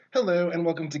Hello, and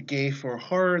welcome to Gay for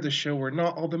Horror, the show where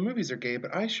not all the movies are gay,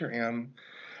 but I sure am.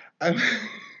 I'm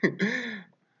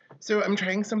so I'm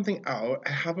trying something out. I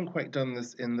haven't quite done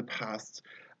this in the past.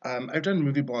 I've done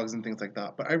movie blogs and things like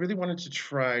that, but I really wanted to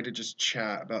try to just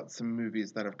chat about some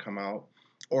movies that have come out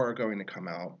or are going to come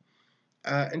out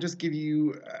and just give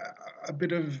you a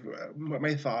bit of what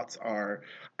my thoughts are.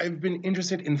 I've been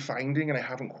interested in finding, and I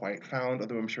haven't quite found,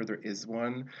 although I'm sure there is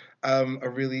one, a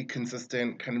really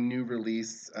consistent kind of new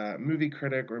release movie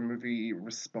critic or movie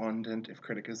respondent, if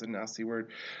critic is a nasty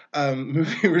word,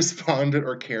 movie respondent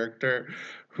or character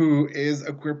who is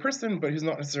a queer person, but who's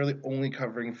not necessarily only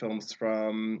covering films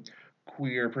from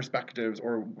queer perspectives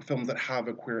or films that have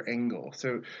a queer angle.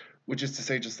 So, which is to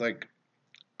say, just like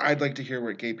I'd like to hear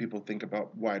what gay people think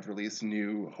about wide release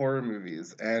new horror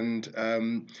movies. And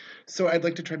so I'd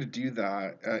like to try to do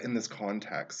that in this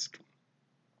context.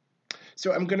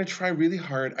 So I'm going to try really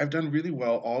hard. I've done really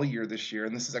well all year this year,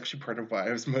 and this is actually part of why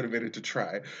I was motivated to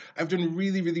try. I've done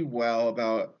really, really well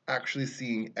about actually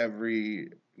seeing every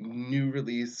new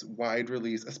release, wide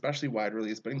release, especially wide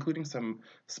release, but including some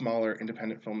smaller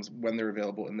independent films when they're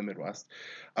available in the Midwest,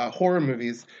 horror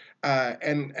movies,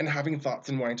 and having thoughts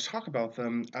and wanting to talk about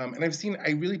them. And I've seen,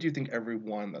 I really do think every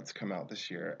one that's come out this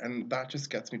year, and that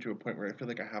just gets me to a point where I feel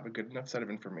like I have a good enough set of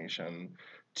information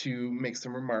to make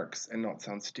some remarks and not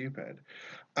sound stupid.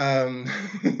 Um,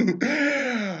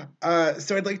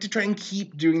 so I'd like to try and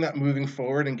keep doing that moving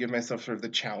forward and give myself sort of the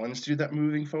challenge to do that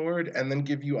moving forward, and then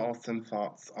give you all some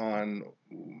thoughts on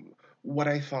what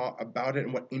I thought about it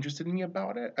and what interested me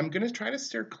about it. I'm going to try to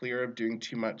steer clear of doing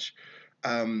too much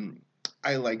um,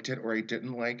 I liked it or I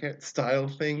didn't like it style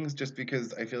things, just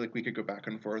because I feel like we could go back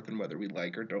and forth on whether we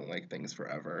like or don't like things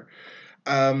forever.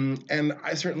 And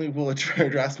I certainly will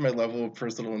address my level of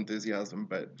personal enthusiasm,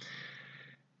 but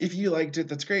if you liked it,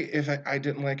 that's great. If I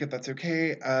didn't like it, that's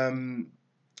okay.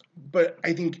 But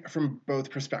I think from both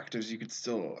perspectives, you could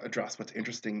still address what's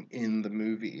interesting in the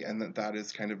movie, and that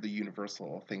is kind of the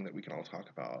universal thing that we can all talk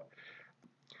about.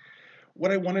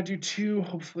 What I want to do too,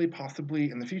 hopefully,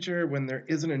 possibly in the future, when there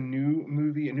isn't a new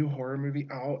movie, a new horror movie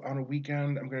out on a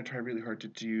weekend, I'm going to try really hard to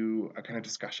do a kind of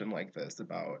discussion like this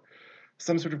about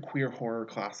some sort of queer horror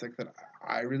classic that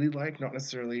I really like, not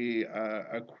necessarily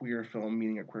a queer film,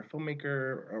 meaning a queer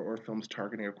filmmaker or films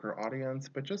targeting a queer audience,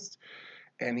 but just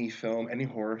any film, any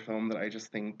horror film that I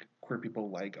just think queer people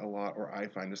like a lot, or I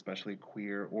find especially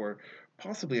queer, or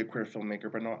possibly a queer filmmaker,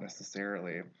 but not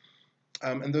necessarily.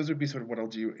 And those would be sort of what I'll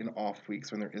do in off weeks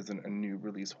when there isn't a new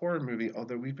release horror movie,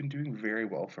 although we've been doing very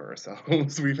well for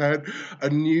ourselves. We've had a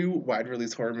new wide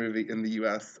release horror movie in the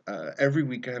US every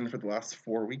weekend for the last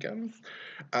 4 weekends,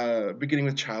 beginning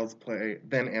with Child's Play,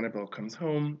 then Annabelle Comes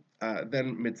Home,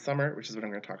 then Midsummer, which is what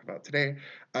I'm going to talk about today.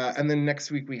 And then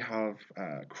next week we have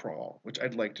Crawl, which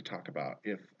I'd like to talk about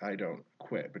if I don't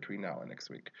quit between now and next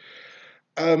week.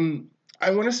 Um, I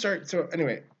want to start. So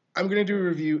anyway, I'm going to do a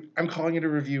review. I'm calling it a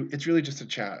review. It's really just a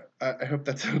chat. I hope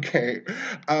that's okay.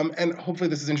 And hopefully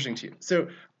this is interesting to you. So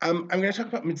I'm going to talk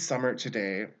about Midsummer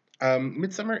today.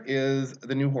 Midsummer is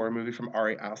the new horror movie from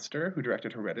Ari Aster, who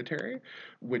directed Hereditary,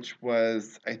 which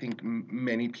was, I think,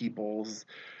 many people's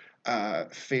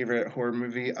favorite horror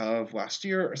movie of last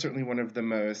year, or certainly one of the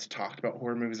most talked about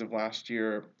horror movies of last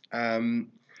year.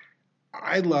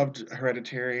 I loved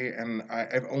Hereditary, and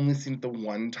I've only seen it the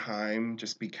one time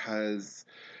just because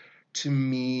to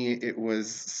me it was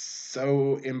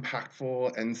so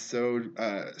impactful and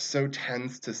so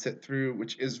tense to sit through,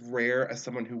 which is rare as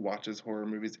someone who watches horror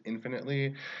movies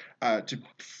infinitely. To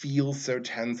feel so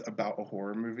tense about a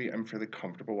horror movie, I'm fairly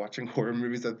comfortable watching horror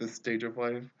movies at this stage of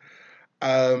life.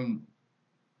 Um,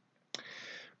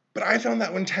 but I found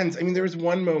that one tense. I mean, there was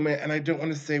one moment, and I don't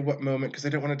want to say what moment because I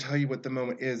don't want to tell you what the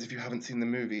moment is if you haven't seen the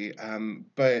movie.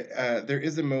 But there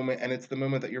is a moment, and it's the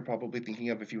moment that you're probably thinking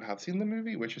of if you have seen the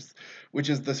movie, which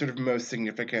is the sort of most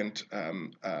significant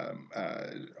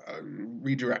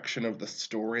redirection of the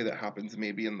story that happens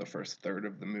maybe in the first third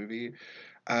of the movie.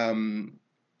 Um,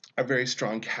 a very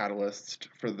strong catalyst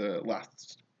for the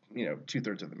last,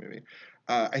 2/3 of the movie.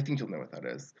 I think you'll know what that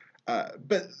is.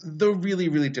 But the really,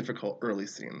 really difficult early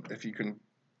scene, if you can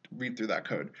read through that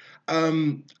code.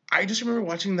 I just remember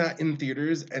watching that in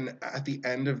theaters, and at the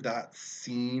end of that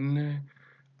scene,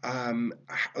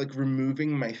 like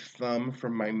removing my thumb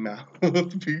from my mouth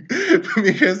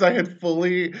because I had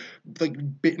fully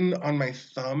like bitten on my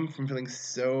thumb from feeling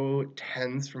so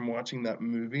tense from watching that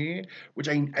movie, which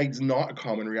I is not a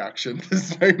common reaction.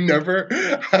 I never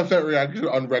had that reaction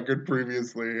on record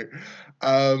previously.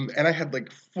 And I had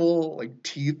like full like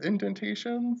teeth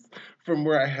indentations from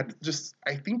where I had just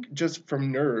I think just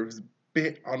from nerves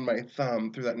bit on my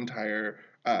thumb through that entire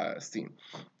scene.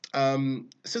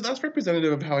 So that's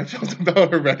representative of how I felt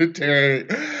about Hereditary,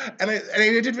 and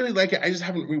I did really like it. I just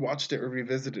haven't rewatched it or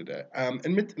revisited it.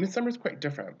 And Midsummer is quite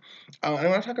different, and I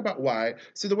want to talk about why.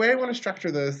 So the way I want to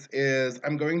structure this is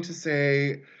I'm going to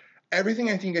say everything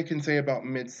I think I can say about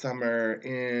Midsummer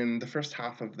in the first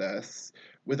half of this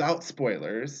without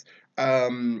spoilers.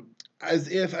 Um, as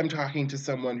if I'm talking to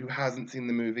someone who hasn't seen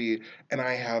the movie and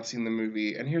I have seen the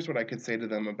movie, and here's what I could say to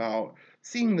them about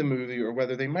seeing the movie or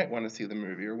whether they might want to see the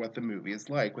movie or what the movie is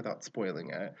like without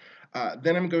spoiling it.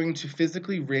 Then I'm going to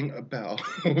physically ring a bell.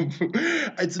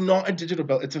 It's not a digital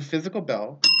bell, it's a physical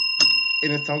bell,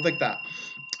 and it sounds like that.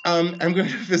 I'm going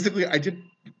to physically, I did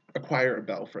acquire a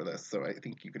bell for this, so I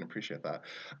think you can appreciate that.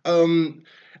 Um,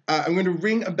 I'm going to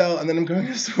ring a bell and then I'm going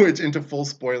to switch into full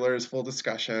spoilers, full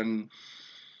discussion,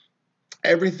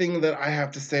 everything that I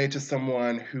have to say to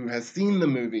someone who has seen the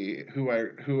movie, who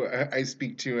I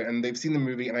speak to, and they've seen the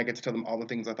movie, and I get to tell them all the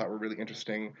things I thought were really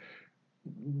interesting,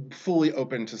 fully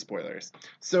open to spoilers.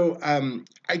 So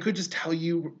I could just tell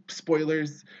you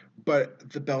spoilers, but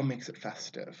the bell makes it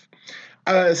festive.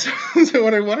 So, so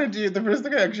what I want to do, the first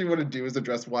thing I actually want to do is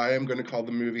address why I'm going to call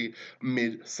the movie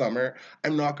Midsummer.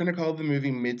 I'm not going to call the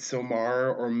movie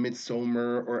Midsommar or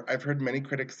Midsummer, or I've heard many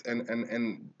critics and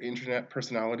internet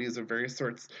personalities of various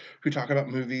sorts who talk about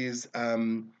movies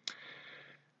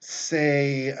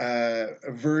say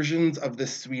versions of the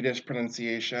Swedish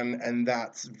pronunciation, and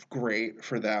that's great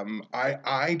for them.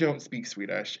 I don't speak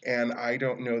Swedish, and I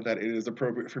don't know that it is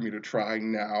appropriate for me to try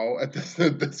now at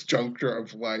this juncture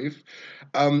of life.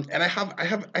 And I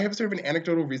have sort of an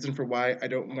anecdotal reason for why I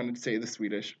don't want to say the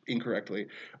Swedish incorrectly,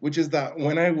 which is that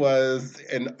when I was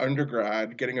an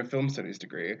undergrad getting a film studies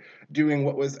degree, doing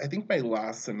what was I think my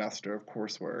last semester of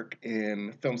coursework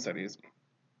in film studies.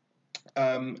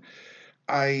 Um,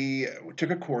 I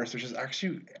took a course which is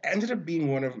actually ended up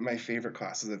being one of my favorite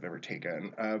classes I've ever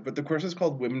taken. But the course is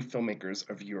called Women Filmmakers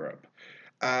of Europe.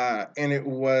 And it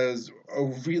was a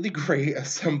really great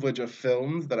assemblage of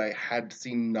films that I had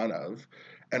seen none of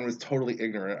and was totally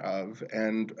ignorant of,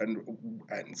 and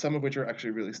some of which are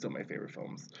actually really still my favorite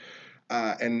films.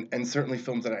 And certainly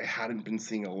films that I hadn't been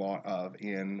seeing a lot of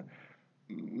in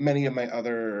many of my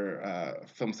other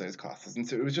film studies classes, and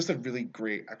so it was just a really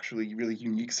great, actually really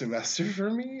unique semester for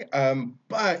me.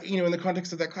 But in the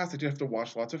context of that class, I did have to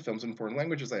watch lots of films in foreign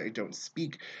languages that I don't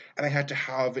speak, and I had to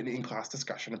have an in-class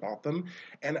discussion about them,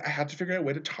 and I had to figure out a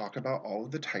way to talk about all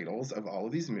of the titles of all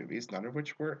of these movies, none of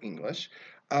which were English,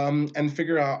 and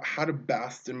figure out how to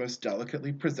best and most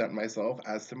delicately present myself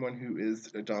as someone who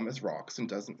is dumb as rocks and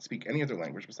doesn't speak any other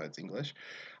language besides English,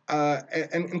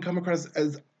 and come across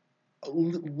as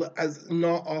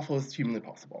not awful as humanly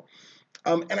possible.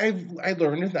 And I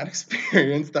learned in that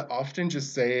experience that often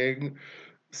just saying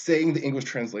the English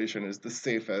translation is the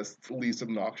safest, least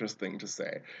obnoxious thing to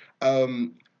say.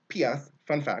 Um, P.S.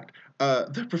 Fun fact: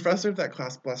 the professor of that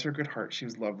class, bless her good heart, she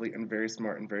was lovely and very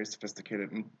smart and very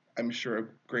sophisticated, and I'm sure a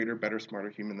greater, better, smarter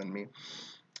human than me.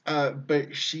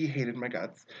 But she hated my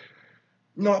guts.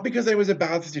 Not because I was a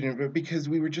bad student, but because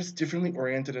we were just differently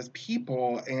oriented as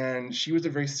people, and she was a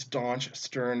very staunch,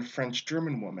 stern French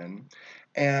German woman.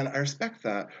 And I respect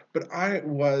that. But I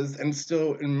was, and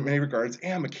still in many regards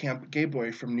am, a camp gay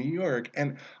boy from New York.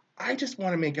 And I just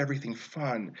want to make everything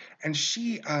fun. And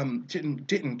she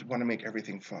didn't want to make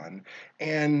everything fun.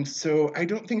 And so I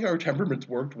don't think our temperaments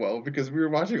worked well because we were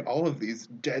watching all of these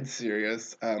dead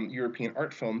serious European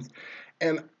art films,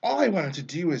 and all I wanted to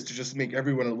do is to just make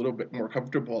everyone a little bit more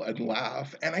comfortable and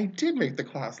laugh. And I did make the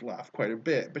class laugh quite a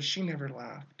bit, but she never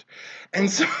laughed. And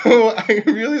so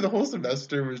the whole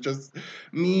semester was just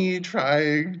me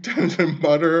trying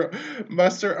to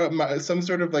muster up some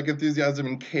sort of like enthusiasm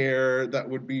and care that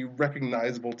would be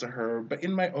recognizable to her, but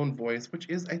in my own voice, which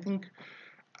is, I think,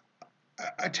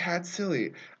 a tad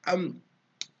silly. Um,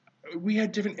 we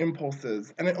had different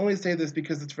impulses, and I only say this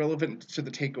because it's relevant to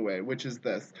the takeaway, which is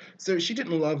this. So she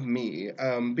didn't love me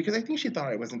because I think she thought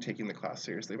I wasn't taking the class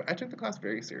seriously, but I took the class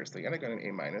very seriously, and I got an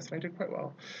A minus, and I did quite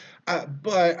well.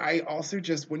 But I also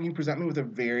just, when you present me with a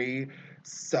very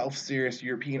self-serious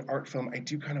European art film, I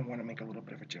do kind of want to make a little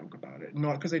bit of a joke about it.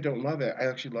 Not because I don't love it; I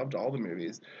actually loved all the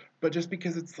movies, but just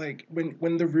because it's like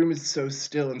when the room is so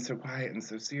still and so quiet and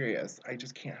so serious, I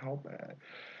just can't help it.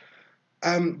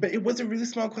 But it was a really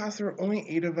small class. There were only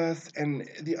 8 of us, and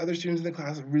the other students in the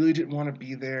class really didn't want to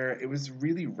be there. It was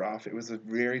really rough. It was a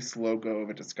very slow go of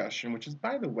a discussion, which is,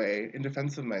 by the way, in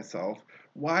defense of myself,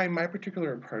 why my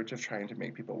particular approach of trying to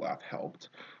make people laugh helped.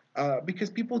 because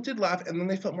people did laugh and then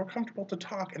they felt more comfortable to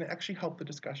talk and it actually helped the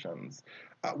discussions.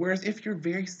 Whereas if you're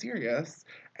very serious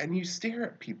and you stare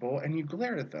at people and you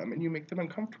glare at them and you make them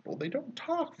uncomfortable, they don't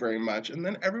talk very much and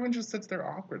then everyone just sits there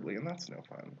awkwardly and that's no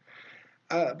fun.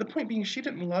 The point being, she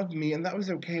didn't love me, and that was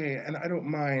okay, and I don't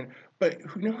mind. But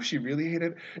who knows? She really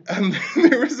hated.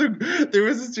 There was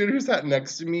a student who sat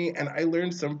next to me, and I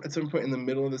learned at some point in the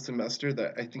middle of the semester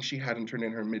that I think she hadn't turned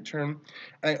in her midterm,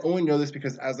 and I only know this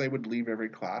because as I would leave every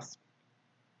class,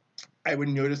 I would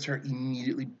notice her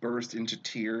immediately burst into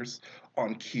tears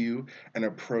on cue and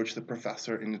approach the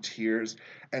professor in tears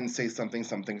and say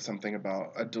something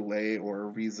about a delay or a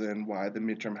reason why the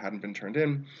midterm hadn't been turned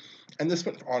in. And this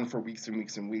went on for weeks and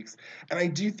weeks and weeks. And I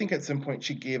do think at some point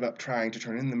she gave up trying to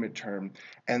turn in the midterm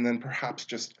and then perhaps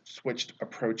just switched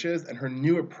approaches. And her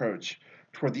new approach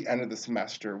toward the end of the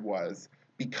semester was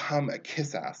become a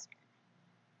kiss ass,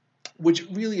 which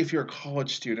really, if you're a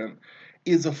college student,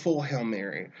 is a full Hail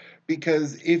Mary.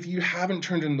 Because if you haven't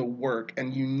turned in the work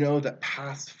and you know that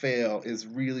pass fail is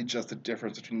really just a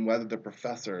difference between whether the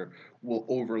professor will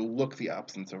overlook the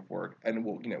absence of work and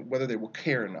will, whether they will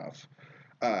care enough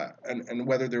and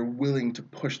whether they're willing to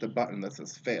push the button that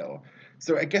says fail.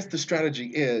 So I guess the strategy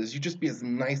is you just be as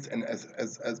nice and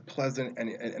as pleasant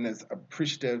and as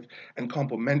appreciative and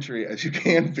complimentary as you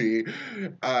can be,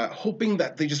 hoping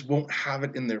that they just won't have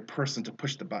it in their person to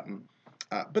push the button.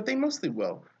 But they mostly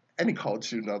will. Any college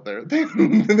student out there,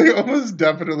 they almost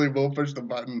definitely will push the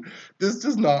button. This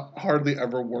does not hardly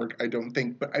ever work, I don't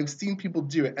think, but I've seen people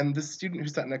do it. And the student who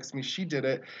sat next to me, she did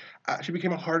it. She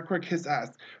became a hardcore kiss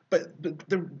ass. But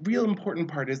the real important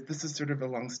part is this is sort of a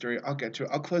long story. I'll get to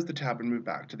it. I'll close the tab and move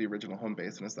back to the original home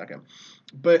base in a second.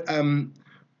 But the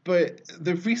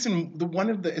one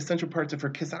of the essential parts of her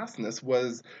kiss assness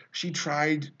was she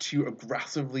tried to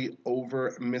aggressively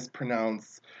over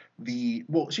mispronounce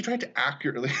she tried to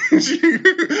accurately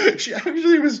she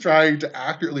actually was trying to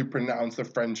accurately pronounce the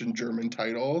French and German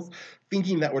titles,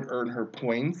 thinking that would earn her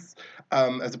points,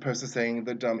 as opposed to saying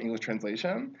the dumb English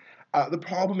translation. The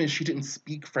problem is she didn't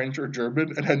speak French or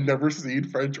German and had never seen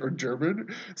French or German,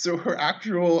 so her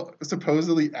actual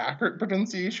supposedly accurate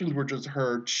pronunciations were just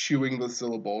her chewing the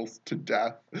syllables to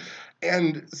death.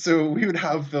 And so we would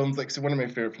have films like, so one of my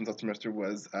favorite films that semester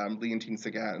was Leontine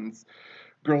Sagan's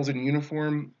Girls in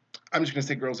Uniform. I'm just going to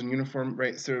say Girls in Uniform,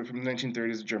 right? So from the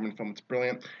 1930s, a German film. It's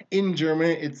brilliant. In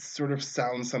German, it sort of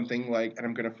sounds something like, and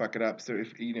I'm going to fuck it up. So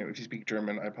if if you speak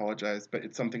German, I apologize, but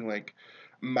it's something like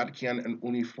Mädchen in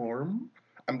Uniform.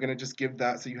 I'm going to just give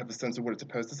that so you have a sense of what it's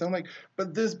supposed to sound like.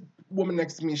 But this woman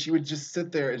next to me, she would just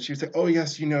sit there and she would say, oh,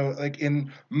 yes, like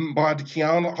in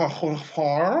Mädchen,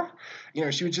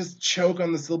 she would just choke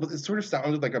on the syllables. It sort of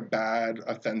sounded like a bad,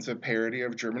 offensive parody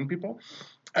of German people.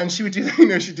 And she would do,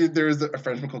 there was a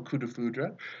French one called coup de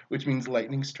foudre, which means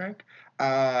lightning strike,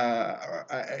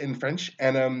 in French.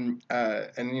 And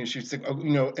she'd say,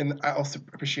 oh, and I also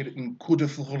appreciate it in coup de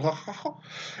foudre.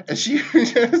 And she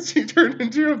turned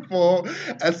into a full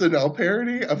SNL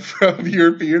parody of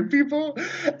European people.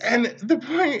 And the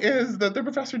point is that the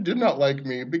professor did not like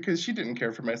me because she didn't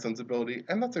care for my sensibility,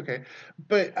 and that's okay.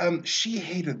 But she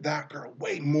hated that girl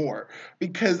way more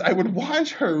because I would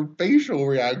watch her facial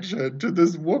reaction to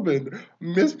this woman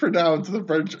mispronounce the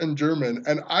French and German,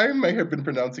 and I may have been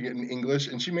pronouncing it in English,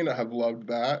 and she may not have loved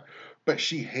that, but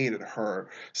she hated her.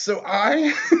 So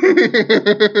sorry,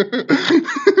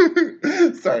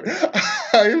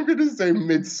 I am going to say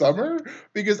Midsummer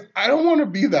because I don't want to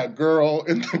be that girl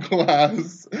in the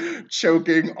class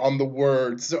choking on the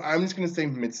words. So I'm just going to say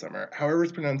Midsummer. However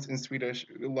it's pronounced in Swedish,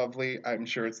 lovely. I'm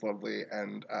sure it's lovely,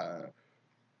 and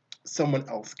someone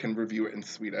else can review it in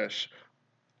Swedish.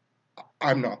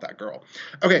 I'm not that girl.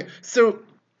 Okay, so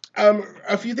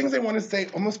a few things I want to say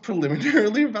almost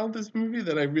preliminarily about this movie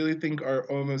that I really think are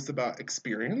almost about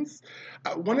experience.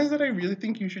 One is that I really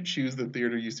think you should choose the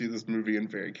theater you see this movie in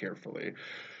very carefully.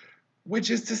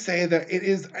 Which is to say that it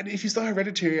is, and if you saw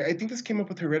Hereditary, I think this came up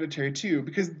with Hereditary too,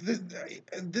 because this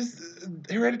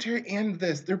Hereditary and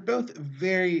this, they're both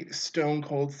very stone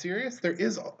cold serious. There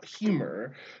is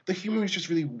humor. The humor is just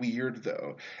really weird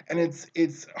though, and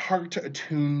it's hard to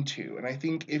attune to. And I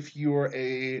think if you're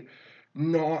a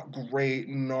not great,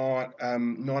 not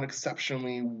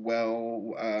exceptionally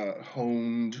well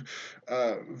honed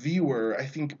viewer, I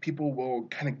think people will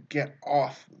kind of get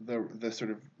off the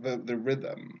sort of the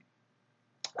rhythm.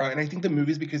 And I think the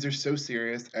movies, because they're so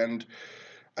serious and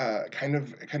kind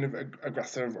of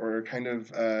aggressive or kind of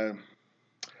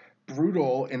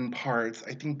brutal in parts,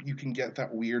 I think you can get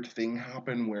that weird thing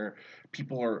happen where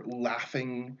people are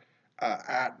laughing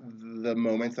at the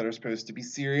moments that are supposed to be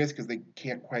serious because they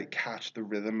can't quite catch the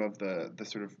rhythm of the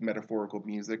sort of metaphorical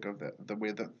music of the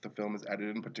way that the film is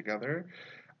edited and put together.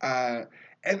 Uh,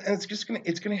 and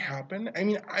it's gonna happen. I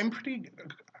mean, I'm pretty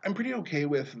okay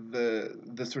with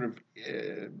the sort of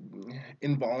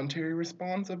involuntary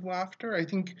response of laughter. I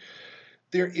think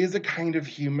there is a kind of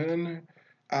human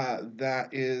that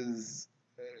is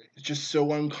just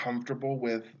so uncomfortable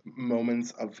with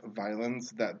moments of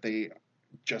violence that they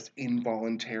just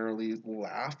involuntarily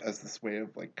laugh as this way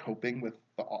of like coping with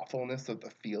the awfulness of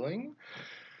the feeling.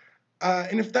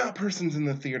 And if that person's in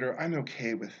the theater, I'm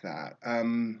okay with that.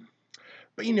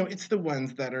 But it's the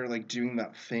ones that are like doing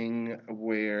that thing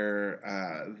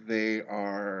where they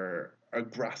are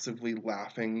aggressively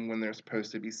laughing when they're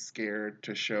supposed to be scared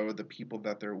to show the people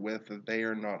that they're with that they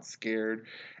are not scared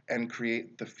and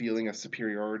create the feeling of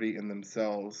superiority in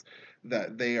themselves,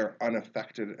 that they are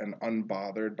unaffected and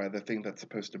unbothered by the thing that's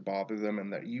supposed to bother them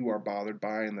and that you are bothered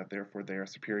by, and that therefore they are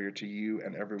superior to you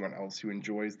and everyone else who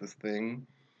enjoys this thing.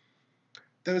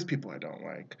 Those people I don't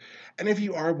like. And if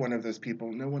you are one of those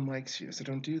people, no one likes you, so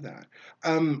don't do that.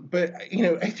 But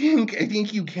I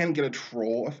think you can get a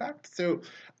troll effect. So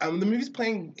the movie's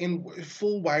playing in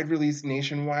full wide release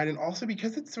nationwide, and also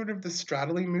because it's sort of the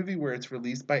straddling movie where it's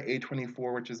released by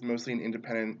A24, which is mostly an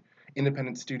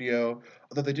independent studio.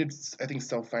 Although they did, I think,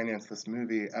 self-finance this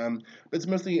movie. But it's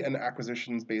mostly an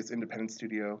acquisitions-based independent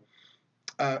studio.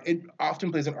 It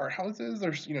often plays in art houses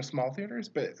or small theaters,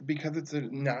 but because it's a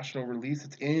national release,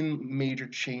 it's in major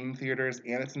chain theaters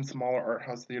and it's in smaller art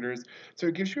house theaters. So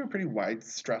it gives you a pretty wide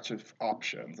stretch of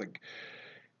options. Like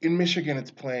in Michigan, it's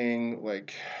playing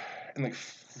like in like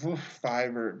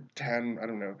 5 or 10, I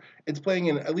don't know. It's playing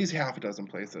in at least half a dozen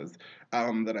places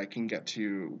that I can get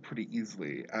to pretty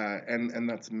easily, and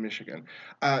that's Michigan.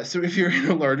 So if you're in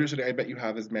a larger city, I bet you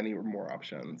have as many or more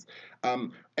options.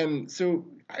 And so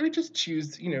I would just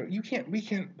choose. We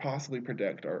can't possibly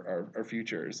predict our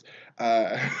futures,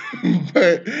 uh,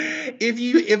 but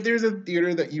if there's a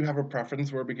theater that you have a preference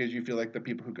for because you feel like the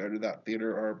people who go to that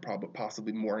theater are probably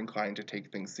possibly more inclined to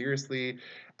take things seriously,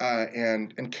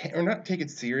 or not take it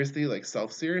seriously like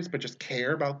self-serious, but just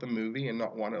care about the movie and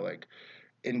not want to like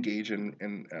engage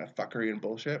in fuckery and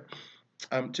bullshit.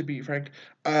 To be frank,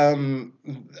 um,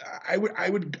 I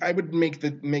would make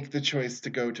the choice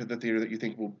to go to the theater that you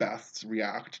think will best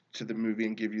react to the movie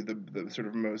and give you the sort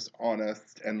of most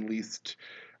honest and least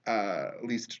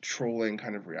trolling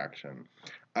kind of reaction.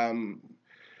 Um,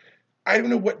 I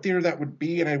don't know what theater that would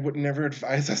be, and I would never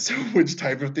advise as to which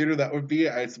type of theater that would be.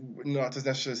 It's not to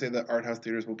necessarily say that art house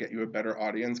theaters will get you a better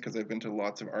audience, because I've been to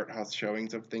lots of art house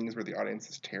showings of things where the audience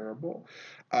is terrible,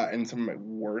 and some of my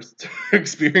worst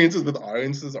experiences with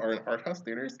audiences are in art house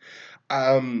theaters.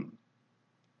 Um,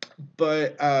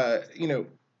 but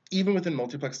even within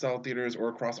multiplex style theaters or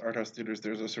across art house theaters,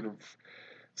 there's a sort of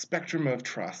spectrum of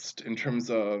trust in terms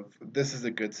of this is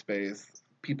a good space.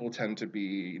 People tend to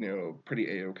be,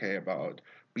 pretty a-okay about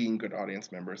being good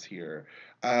audience members here.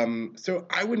 So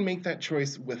I would make that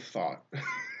choice with thought.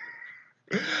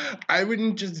 I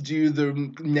wouldn't just do the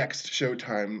next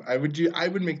showtime. I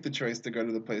would make the choice to go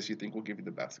to the place you think will give you the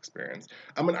best experience.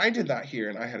 And I did that here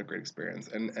and I had a great experience.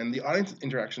 And the audience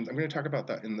interactions, I'm going to talk about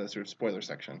that in the sort of spoiler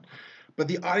section. But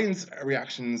the audience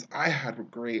reactions I had were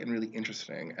great and really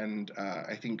interesting, and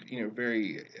I think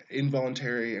very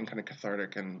involuntary and kind of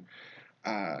cathartic, and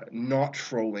not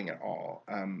trolling at all.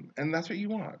 And that's what you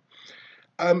want.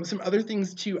 Some other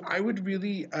things too. I would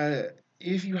really,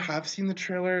 if you have seen the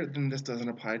trailer, then this doesn't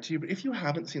apply to you. But if you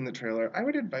haven't seen the trailer, I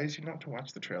would advise you not to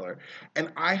watch the trailer.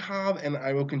 And I have, and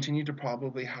I will continue to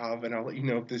probably have, and I'll let you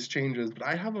know if this changes. But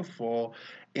I have a full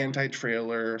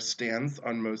anti-trailer stance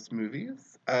on most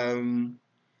movies.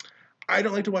 I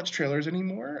don't like to watch trailers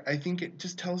anymore. I think it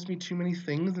just tells me too many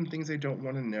things and things I don't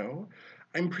want to know.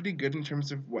 I'm pretty good in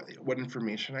terms of what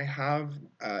information I have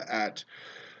at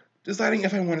deciding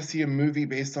if I want to see a movie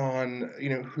based on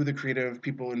who the creative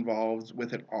people involved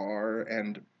with it are,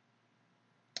 and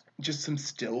just some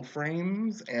still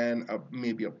frames and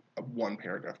maybe a one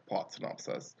paragraph plot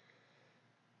synopsis,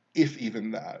 if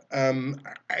even that.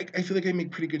 I feel like I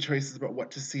make pretty good choices about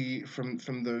what to see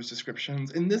from those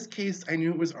descriptions. In this case, I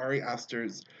knew it was Ari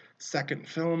Aster's second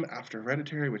film after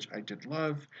Hereditary, which I did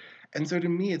love. And so to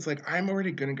me, it's like I'm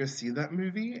already going to go see that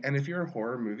movie. And if you're a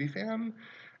horror movie fan,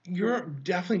 you're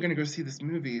definitely going to go see this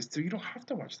movie, so you don't have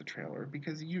to watch the trailer,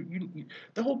 because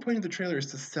the whole point of the trailer is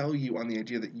to sell you on the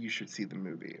idea that you should see the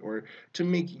movie, or to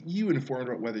make you informed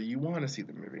about whether you want to see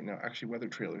the movie. Now, actually, whether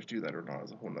trailers do that or not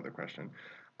is a whole other question.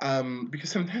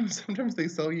 Because sometimes they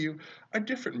sell you a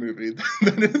different movie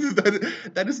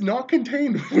that is not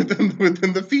contained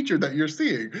within the feature that you're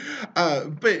seeing.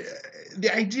 But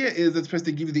the idea is it's supposed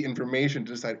to give you the information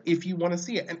to decide if you want to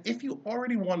see it, and if you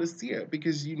already want to see it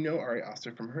because you know Ari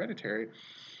Aster from Hereditary,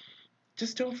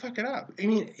 just don't fuck it up. I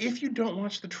mean, if you don't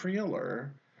watch the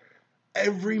trailer,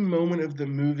 every moment of the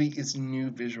movie is new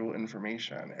visual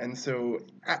information. And so,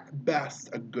 at best,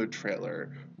 a good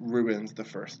trailer ruins the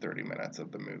first 30 minutes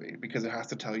of the movie because it has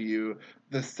to tell you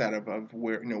the setup of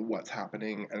where, what's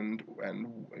happening and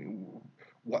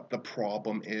what the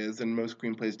problem is. And most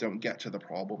screenplays don't get to the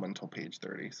problem until page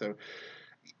 30. So,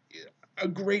 a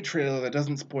great trailer that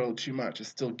doesn't spoil too much is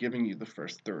still giving you the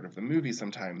first third of the movie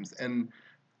sometimes. And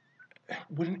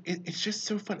it's just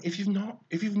so fun. If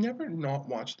you've never not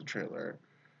watched the trailer,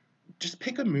 just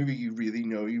pick a movie you really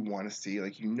know you want to see,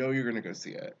 like you're going to go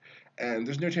see it, and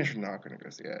there's no chance you're not going to go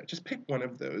see it. Just pick one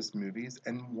of those movies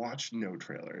and watch no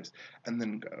trailers, and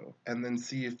then go, and then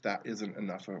see if that isn't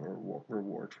enough of a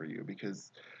reward for you.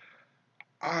 Because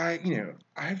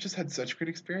I've just had such great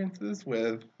experiences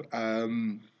with, I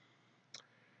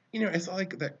saw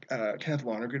like that Kenneth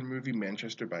Lonergan movie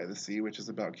Manchester by the Sea, which is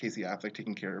about Casey Affleck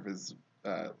taking care of his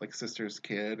like sister's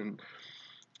kid, and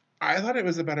I thought it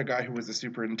was about a guy who was a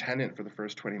superintendent for the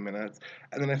first 20 minutes,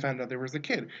 and then I found out there was a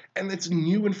kid. And it's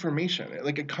new information.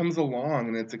 It comes along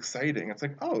and it's exciting. It's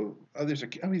like, there's a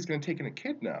kid. Oh, he's going to take in a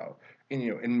kid now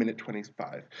in minute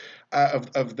 25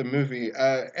 of the movie.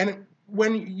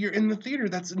 When you're in the theater,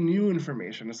 that's new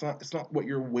information. It's not what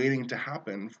you're waiting to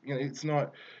happen. It's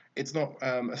not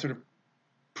a sort of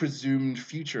presumed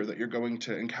future that you're going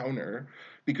to encounter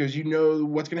because you know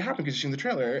what's going to happen because you've seen the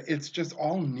trailer. It's just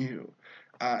all new.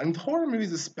 And horror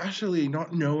movies, especially,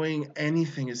 not knowing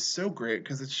anything is so great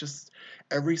because it's just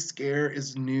every scare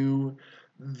is new.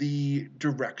 The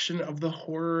direction of the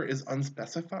horror is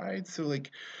unspecified. So, like,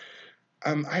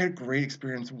 I had a great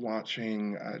experience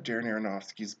watching Darren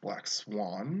Aronofsky's Black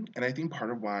Swan. And I think part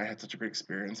of why I had such a great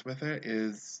experience with it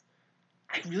is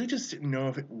I really just didn't know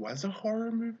if it was a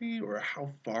horror movie or how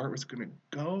far it was going to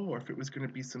go or if it was going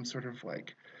to be some sort of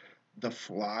like the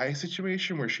Fly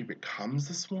situation where she becomes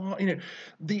the swan.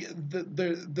 The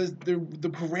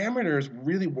parameters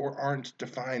really aren't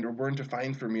defined or weren't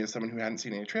defined for me as someone who hadn't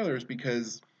seen any trailers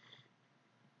because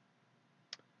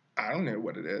I don't know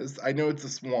what it is. I know it's a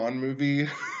Swan movie.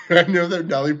 I know that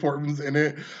Natalie Portman's in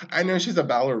it. I know she's a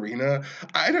ballerina.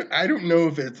 I don't know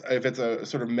if it's a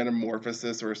sort of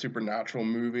metamorphosis or a supernatural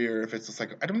movie or if it's just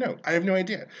like I don't know. I have no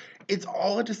idea. It's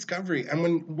all a discovery.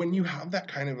 And when you have that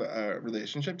kind of a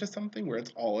relationship to something where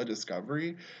it's all a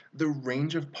discovery, the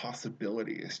range of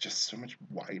possibility is just so much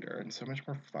wider and so much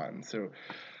more fun. So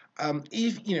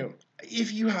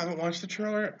if you haven't watched the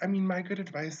trailer, I mean, my good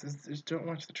advice is don't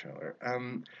watch the trailer.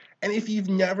 And if you've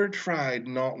never tried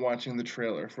not watching the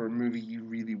trailer for a movie you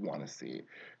really want to see,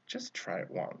 just try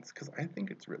it once because I think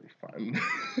it's really fun.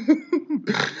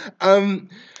 um,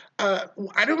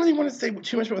 I don't really want to say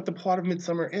too much about what the plot of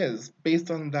Midsummer is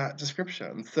based on that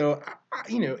description. So,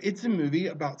 it's a movie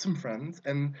about some friends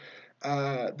and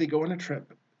they go on a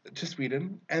trip to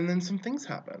Sweden, and then some things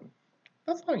happen.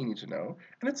 That's all you need to know.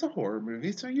 And it's a horror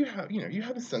movie, so you have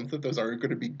a sense that those aren't going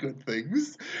to be good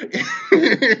things.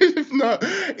 If not,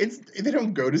 they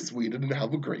don't go to Sweden and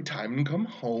have a great time and come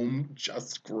home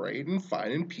just great and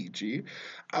fine and peachy.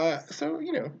 So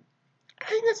I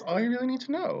think that's all you really need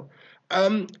to know.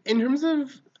 In terms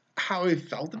of how I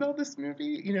felt about this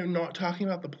movie, not talking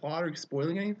about the plot or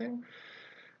spoiling anything.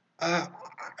 Uh,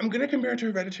 I'm gonna compare it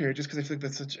to Hereditary just because I feel like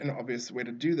that's such an obvious way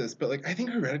to do this. But like, I think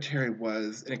Hereditary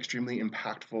was an extremely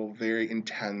impactful, very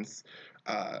intense,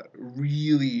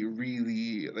 really,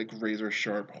 really like razor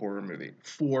sharp horror movie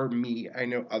for me. I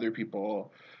know other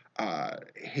people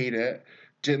hate it,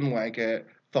 didn't like it,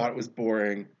 thought it was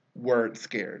boring, weren't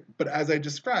scared. But as I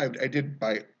described, I did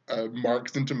bite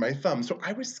marks into my thumb, so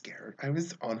I was scared. I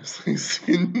was honestly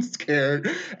scared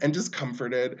and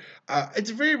discomforted. It's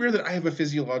very rare that I have a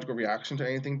physiological reaction to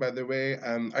anything, by the way.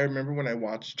 I remember when I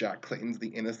watched Jack Clayton's The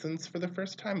Innocents for the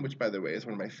first time, which, by the way, is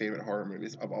one of my favorite horror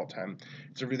movies of all time.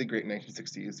 It's a really great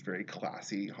 1960s, very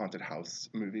classy haunted house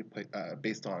movie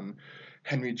based on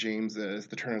Henry James's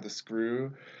The Turn of the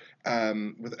Screw,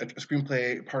 with a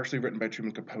screenplay partially written by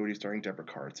Truman Capote, starring Deborah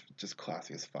Carr. It's just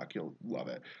classy as fuck. You'll love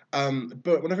it.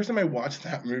 But when the first time I watched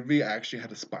that movie, I actually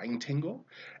had a spine tingle,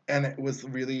 and it was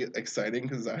really exciting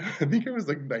because I think I was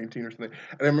like 19 or something,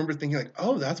 and I remember thinking like,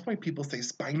 oh, that's why people say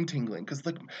spine tingling because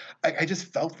like I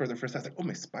just felt for the first time like, oh,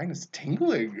 my spine is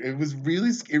tingling.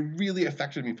 It really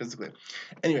affected me physically.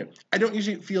 Anyway, I don't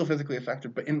usually feel physically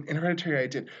affected, but in Hereditary I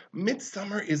did.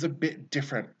 Midsummer is a bit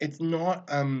different.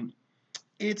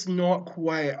 it's not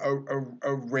quite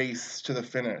a race to the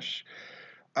finish.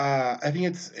 I think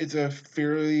it's a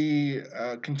fairly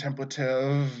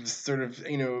contemplative, sort of,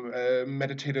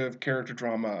 meditative character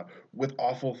drama with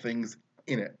awful things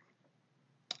in it.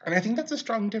 And I think that's a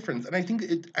strong difference. And I think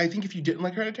if you didn't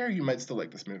like Hereditary, you might still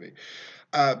like this movie,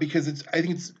 because I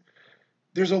think it's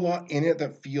there's a lot in it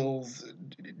that feels,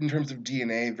 in terms of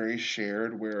DNA, very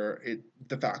shared. Where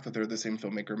the fact that they're the same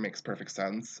filmmaker makes perfect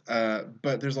sense.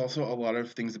 But there's also a lot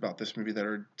of things about this movie that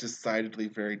are decidedly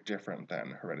very different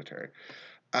than Hereditary.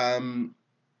 Um,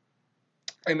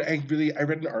 and I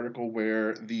read an article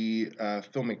where the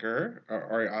filmmaker,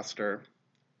 Ari Aster,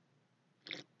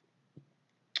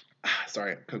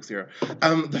 sorry, Coke Zero.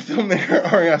 The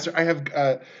filmmaker Ari Aster. I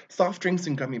have soft drinks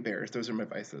and gummy bears. Those are my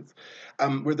vices.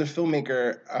 Where the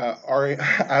filmmaker Ari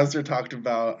Aster talked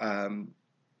about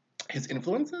his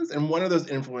influences, and one of those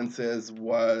influences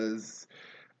was,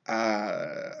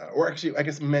 or actually, I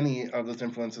guess many of those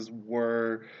influences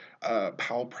were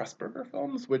Powell Pressburger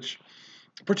films, which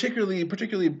particularly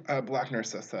Black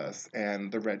Narcissus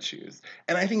and the Red Shoes.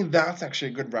 And I think that's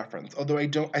actually a good reference. Although I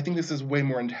think this is way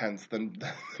more intense than,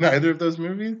 than either of those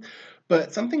movies.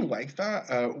 But something like that,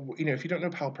 if you don't know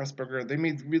Powell Pressburger, they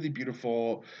made really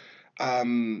beautiful,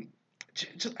 um,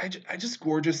 just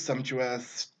gorgeous,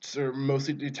 sumptuous, sort of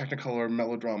mostly Technicolor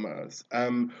melodramas,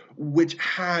 which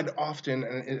had often,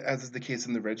 as is the case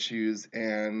in The Red Shoes,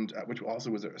 and which also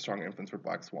was a strong influence for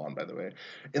Black Swan, by the way,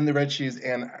 in The Red Shoes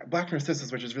and Black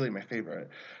Narcissus, which is really my favorite.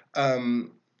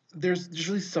 Um, there's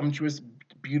really sumptuous,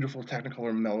 beautiful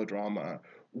Technicolor melodrama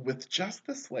with just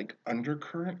this like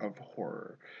undercurrent of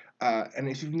horror. And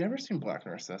if you've never seen Black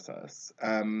Narcissus,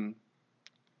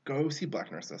 go see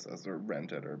Black Narcissus or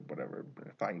rent it or whatever,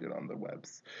 find it on the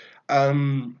webs.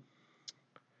 Um,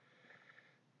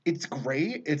 it's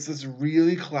great. It's this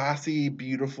really classy,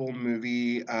 beautiful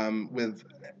movie with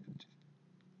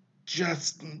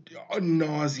just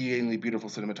nauseatingly beautiful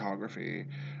cinematography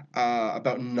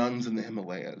about nuns in the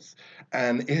Himalayas,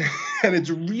 and and it's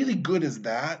really good as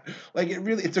that. Like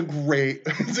it's a great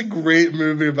it's a great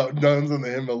movie about nuns in the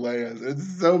Himalayas.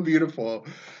 It's so beautiful.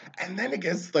 And then it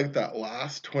gets like that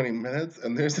last 20 minutes,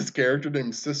 and there's this character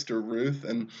named Sister Ruth,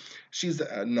 and she's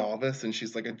a novice and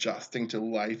she's like adjusting to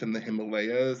life in the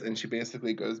Himalayas, and she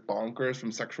basically goes bonkers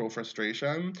from sexual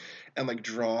frustration and like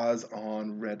draws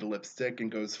on red lipstick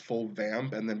and goes full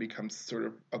vamp and then becomes sort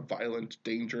of a violent,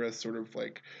 dangerous, sort of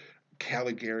like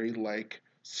Caligari like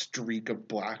streak of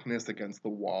blackness against the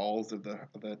walls of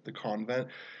the convent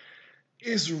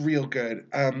is real good.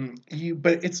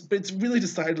 But it's really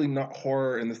decidedly not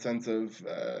horror in the sense of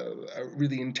a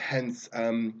really intense.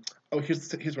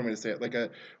 Here's one way to say it. Like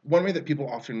one way that people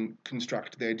often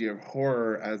construct the idea of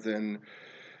horror as in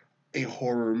a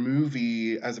horror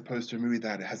movie as opposed to a movie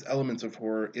that has elements of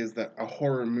horror is that a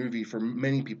horror movie for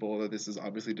many people, although this is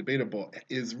obviously debatable,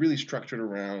 is really structured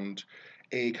around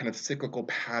a kind of cyclical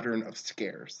pattern of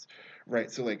scares, right?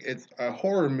 So like it's a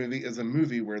horror movie is a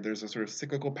movie where there's a sort of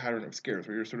cyclical pattern of scares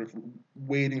where you're sort of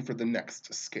waiting for the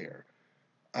next scare.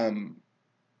 Um,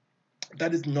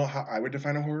 that is not how I would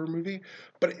define a horror movie,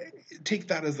 but take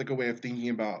that as like a way of thinking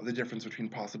about the difference between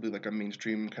possibly like a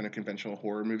mainstream kind of conventional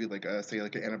horror movie, like say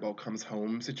like an Annabelle Comes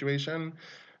Home situation,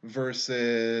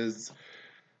 versus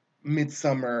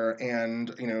Midsummer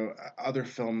and other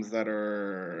films that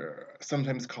are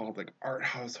sometimes called like art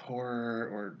house horror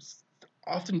or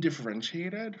often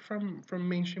differentiated from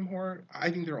mainstream horror. I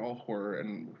think they're all horror,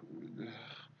 and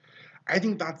I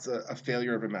think that's a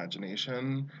failure of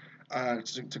imagination.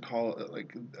 To call it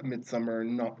like a Midsummer,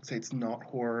 not say it's not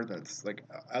horror, that's like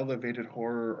elevated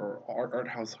horror or art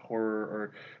house horror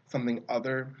or something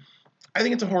other. I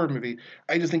think it's a horror movie.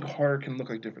 I just think horror can look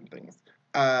like different things.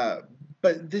 Uh,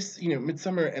 but this,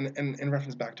 Midsummer, and in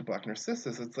reference back to Black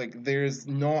Narcissus, it's like there's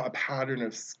not a pattern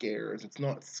of scares. It's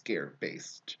not scare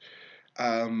based.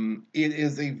 It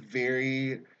is a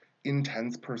very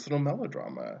intense personal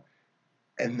melodrama,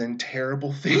 and then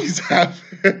terrible things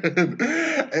happen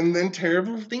and then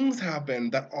terrible things happen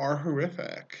that are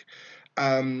horrific.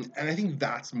 And I think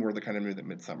that's more the kind of movie that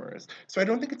Midsummer is. So I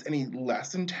don't think it's any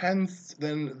less intense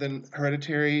than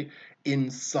Hereditary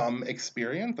in some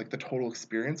experience, like the total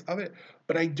experience of it.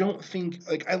 But I don't think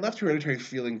like I left Hereditary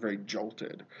feeling very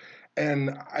jolted,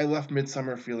 and I left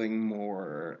Midsummer feeling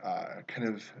more kind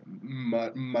of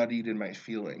muddied in my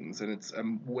feelings, and it's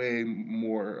way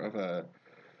more of a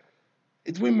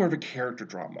character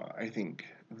drama, I think,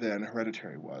 than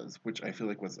Hereditary was, which I feel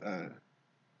like was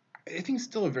I think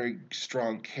still a very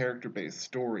strong character based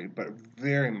story, but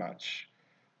very much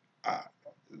uh,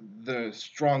 the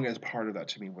strongest part of that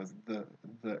to me was the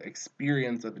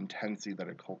experience of intensity that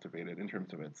it cultivated in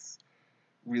terms of its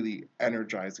really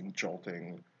energizing,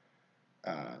 jolting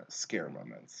scare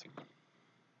moments.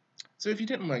 So if you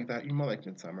didn't like that, you might like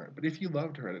Midsummer. But if you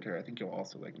loved Hereditary, I think you'll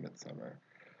also like Midsummer.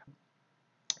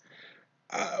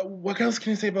 What else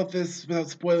can I say about this without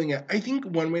spoiling it? I think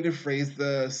one way to phrase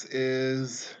this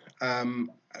is,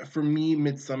 um, for me,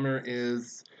 Midsummer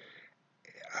is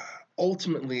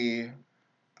ultimately.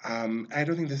 I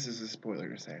don't think this is a spoiler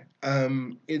to say.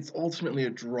 It's ultimately a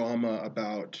drama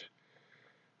about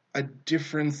a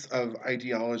difference of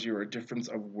ideology or a difference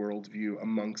of worldview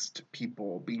amongst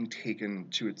people being taken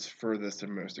to its furthest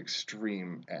and most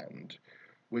extreme end,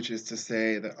 which is to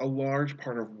say that a large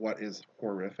part of what is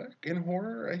horrific in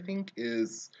horror, I think,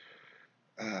 is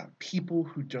people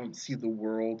who don't see the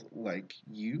world like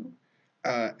you,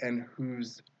 and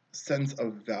whose sense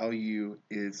of value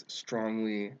is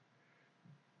strongly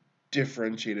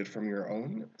differentiated from your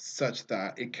own, such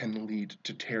that it can lead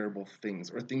to terrible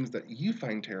things or things that you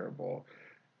find terrible,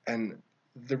 and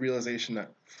the realization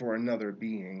that for another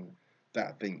being,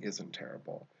 that thing isn't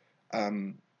terrible.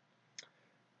 Um,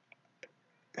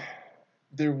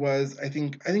 there was, I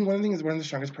think one of the things, one of the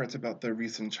strongest parts about the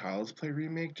recent Child's Play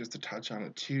remake, just to touch on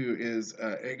it too, is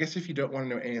I guess if you don't want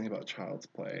to know anything about Child's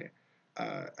Play,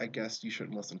 I guess you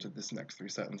shouldn't listen to this next 3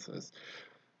 sentences.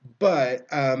 But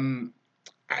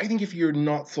I think if you're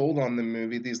not sold on the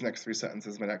movie, these next 3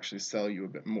 sentences might actually sell you a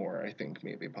bit more. I think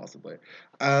maybe possibly,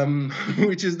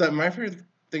 which is that my favorite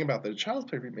thing about the Child's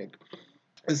Play remake.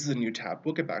 This is a new tab.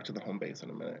 We'll get back to the home base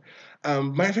in a minute.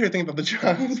 My favorite thing about the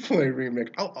Child's Play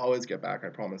remake, I'll always get back, I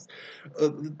promise. My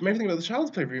favorite thing about the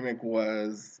Child's Play remake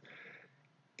was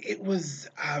it was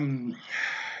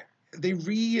they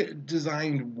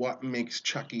redesigned what makes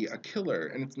Chucky a killer,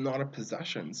 and it's not a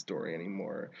possession story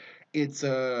anymore. It's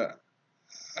a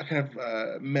kind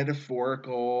of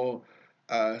metaphorical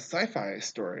sci-fi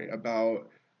story about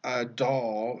a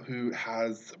doll who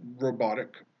has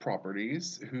robotic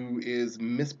properties, who is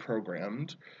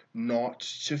misprogrammed not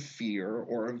to fear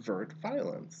or avert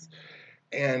violence,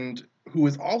 and who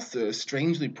is also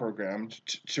strangely programmed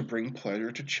to bring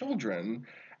pleasure to children,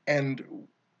 and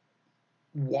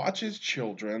watches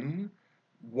children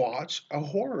watch a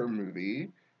horror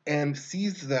movie and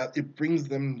sees that it brings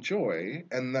them joy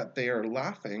and that they are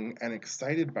laughing and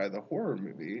excited by the horror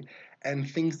movie, and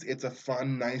thinks it's a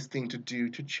fun, nice thing to do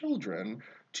to children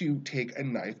to take a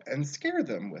knife and scare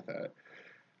them with it.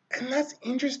 And that's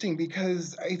interesting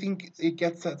because I think it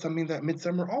gets at something that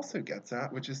Midsummer also gets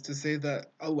at, which is to say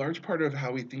that a large part of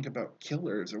how we think about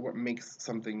killers, or what makes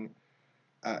something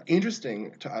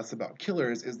interesting to us about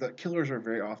killers, is that killers are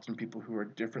very often people who are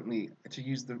differently, to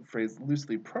use the phrase,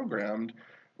 loosely programmed,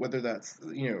 whether that's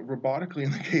robotically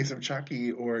in the case of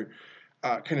Chucky, or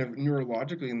kind of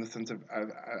neurologically in the sense of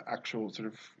actual sort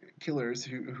of killers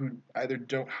who either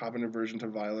don't have an aversion to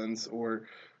violence, or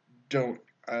don't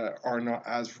are not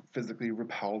as physically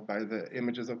repelled by the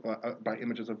images of by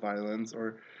images of violence,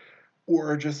 or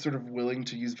are just sort of willing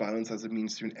to use violence as a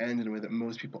means to an end in a way that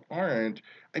most people aren't.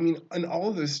 I mean, in all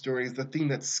of those stories, the thing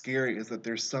that's scary is that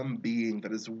there's some being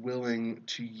that is willing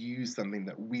to use something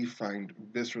that we find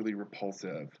viscerally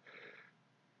repulsive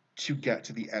to get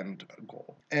to the end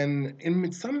goal. And in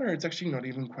Midsummer, it's actually not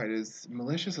even quite as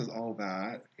malicious as all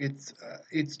that. It's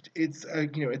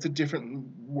a different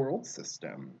world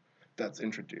system that's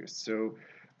introduced. So,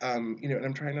 and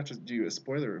I'm trying not to do a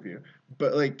spoiler review,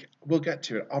 but like we'll get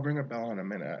to it. I'll bring a bell in a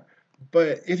minute.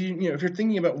 But if you're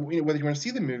thinking about whether you want to see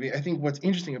the movie, I think what's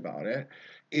interesting about it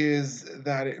is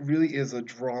that it really is a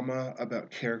drama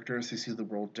about characters who see the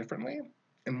world differently,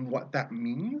 and what that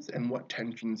means and what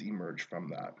tensions emerge from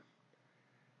that.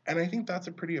 And I think that's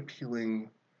a pretty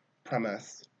appealing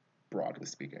premise, broadly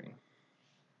speaking.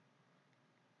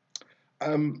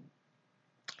 Um,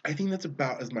 I think that's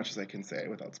about as much as I can say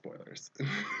without spoilers.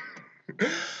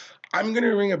 I'm going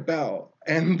to ring a bell,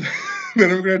 and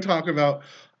then I'm going to talk about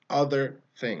other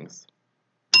things.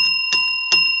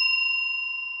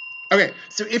 Okay,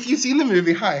 so if you've seen the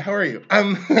movie, hi, how are you?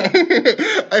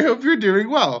 I hope you're doing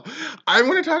well. I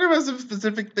want to talk about some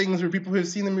specific things for people who have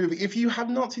seen the movie. If you have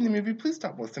not seen the movie, please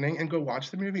stop listening and go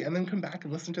watch the movie, and then come back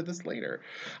and listen to this later.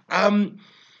 Um,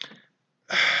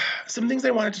 some things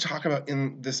I wanted to talk about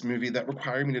in this movie that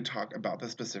require me to talk about the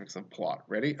specifics of plot.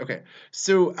 Ready? Okay.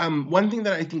 So one thing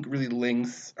that I think really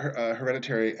links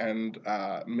Hereditary and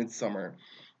Midsummer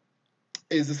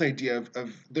is this idea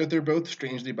of they're both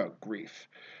strangely about grief.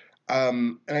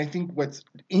 And I think what's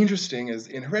interesting is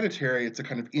in Hereditary, it's a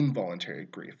kind of involuntary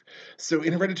grief. So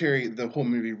in Hereditary, the whole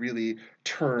movie really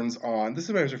turns on. This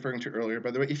is what I was referring to earlier,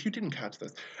 by the way. If you didn't catch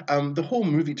this, the whole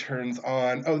movie turns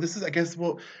on. Oh, this is, I guess.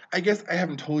 Well, I guess I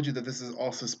haven't told you that this is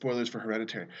also spoilers for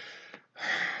Hereditary.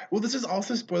 Well, this is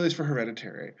also spoilers for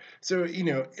Hereditary. So,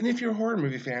 and if you're a horror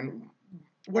movie fan,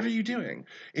 what are you doing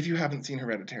if you haven't seen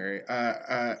Hereditary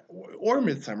or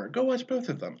Midsummer? Go watch both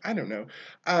of them. I don't know.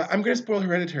 I'm going to spoil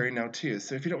Hereditary now, too.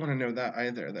 So if you don't want to know that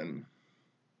either, then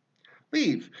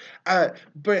leave.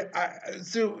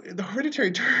 So the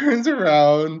Hereditary turns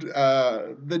around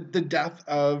the death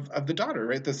of the daughter,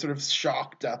 right? The sort of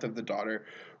shock death of the daughter,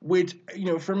 which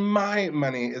for my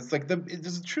money is like it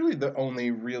is truly the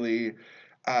only really.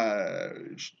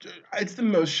 It's the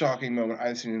most shocking moment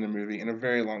I've seen in a movie in a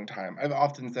very long time. I've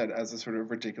often said, as a sort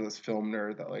of ridiculous film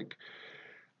nerd, that like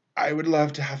I would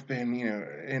love to have been,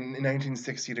 in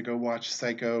 1960 to go watch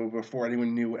Psycho before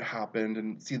anyone knew what happened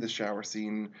and see the shower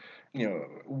scene,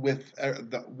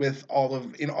 with all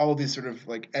of these sort of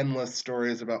like endless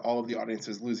stories about all of the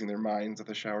audiences losing their minds at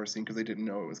the shower scene because they didn't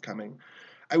know it was coming.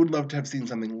 I would love to have seen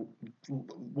something.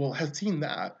 Well, have seen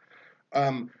that.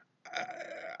 Um,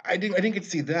 I, I didn't get to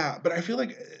see that, but I feel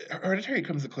like Hereditary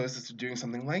comes the closest to doing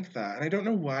something like that, and I don't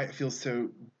know why it feels so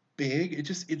big. It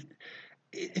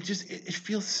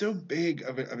feels so big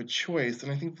of a choice,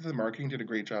 and I think that the marketing did a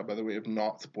great job, by the way, of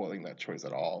not spoiling that choice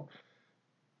at all.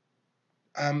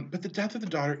 But the death of the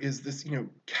daughter is this,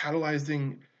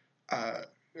 catalyzing uh,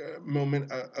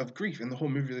 moment of grief, and the whole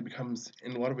movie really becomes,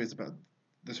 in a lot of ways, about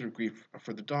the sort of grief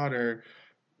for the daughter,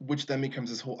 which then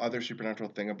becomes this whole other supernatural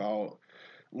thing about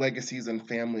legacies and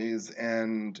families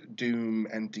and doom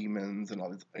and demons and all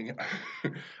these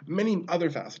many other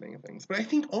fascinating things. But I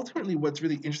think ultimately what's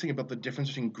really interesting about the difference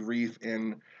between grief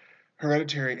in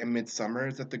Hereditary and Midsummer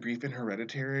is that the grief in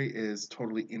Hereditary is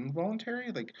totally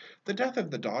involuntary. Like the death of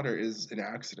the daughter is an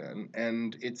accident,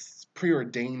 and it's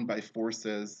preordained by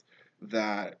forces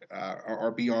that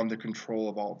are beyond the control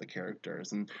of all of the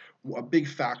characters. And a big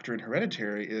factor in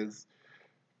Hereditary is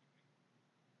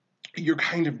you're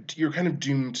kind of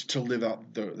doomed to live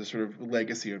out the sort of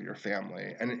legacy of your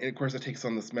family, and of course it takes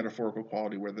on this metaphorical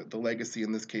quality where the legacy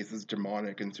in this case is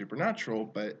demonic and supernatural,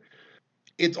 but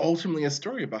it's ultimately a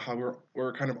story about how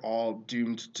we're kind of all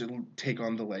doomed to take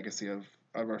on the legacy of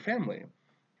our family.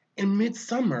 In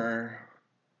Midsummer,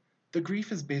 the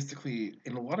grief is basically,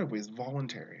 in a lot of ways,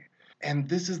 voluntary. And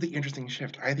this is the interesting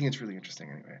shift. I think it's really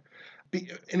interesting anyway.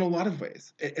 In a lot of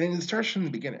ways. And it starts from the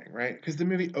beginning, right? Because the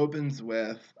movie opens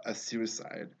with a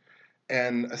suicide.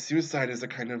 And a suicide is a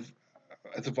kind of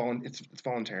it's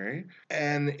voluntary,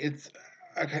 and it's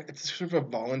sort of a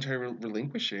voluntary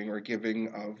relinquishing or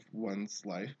giving of one's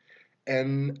life,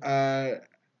 and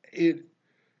it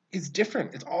is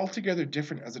different. It's altogether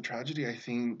different as a tragedy, I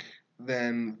think,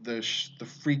 than the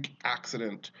freak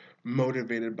accident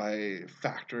motivated by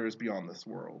factors beyond this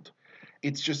world.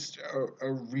 It's just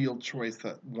a real choice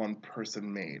that one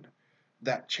person made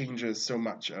that changes so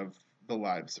much of the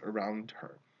lives around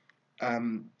her.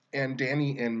 And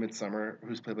Danny in Midsummer,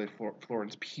 who's played by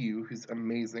Florence Pugh, who's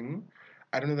amazing.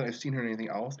 I don't know that I've seen her in anything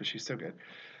else, but she's so good.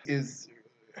 Is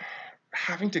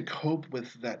having to cope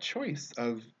with that choice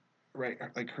of, right,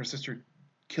 like her sister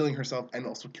killing herself and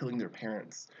also killing their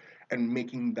parents, and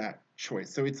making that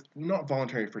choice. So it's not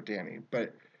voluntary for Danny,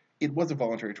 but it was a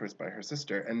voluntary choice by her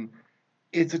sister, and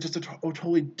it's just a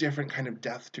totally different kind of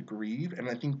death to grieve. And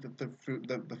I think that the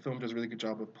film does a really good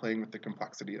job of playing with the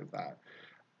complexity of that,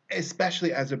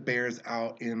 especially as it bears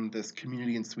out in this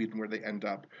community in Sweden where they end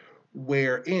up,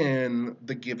 wherein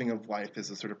the giving of life is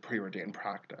a sort of preordained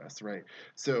practice, right?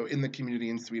 So in the community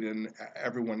in Sweden,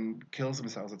 everyone kills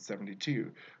themselves at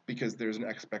 72 because there's an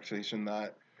expectation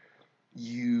that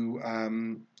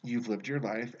you've lived your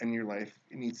life and your life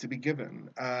needs to be given,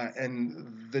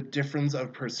 and the difference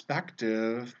of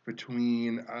perspective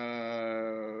between in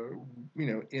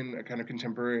a kind of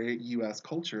contemporary US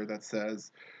culture that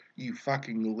says you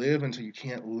fucking live until you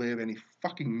can't live any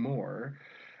fucking more,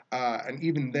 and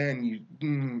even then you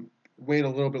wait a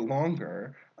little bit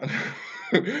longer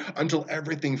until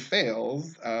everything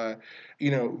fails,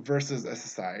 versus a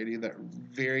society that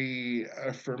very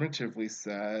affirmatively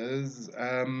says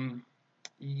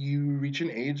you reach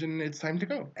an age and it's time to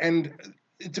go. And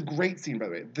it's a great scene, by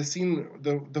the way. The scene,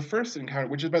 the first encounter,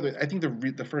 which is, by the way, I think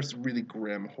the first really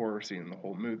grim horror scene in the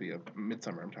whole movie of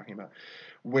Midsummer, I'm talking about,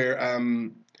 where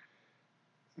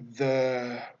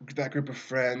that group of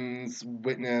friends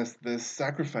witness this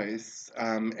sacrifice,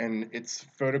 and it's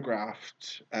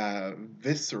photographed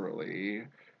viscerally.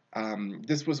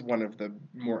 This was one of the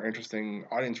more interesting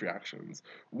audience reactions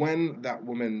when that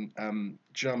woman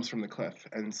jumps from the cliff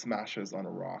and smashes on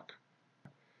a rock.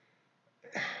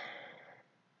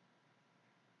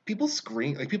 People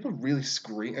scream, like people really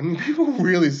scream. I mean, people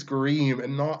really scream,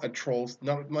 and not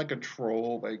like a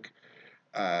troll, like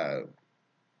uh,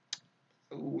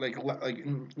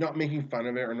 not making fun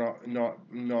of it or not.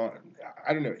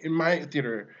 I don't know. In my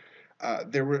theater,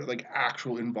 there were like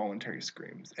actual involuntary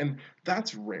screams, and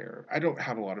that's rare. I don't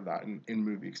have a lot of that in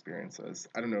movie experiences.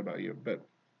 I don't know about you, but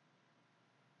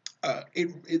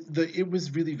it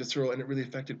was really visceral and it really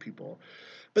affected people.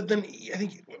 But then I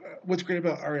think what's great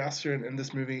about Ari Aster in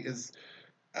this movie is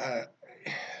uh,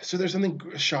 so there's something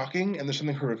shocking and there's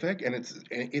something horrific, and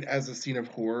it as a scene of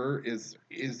horror is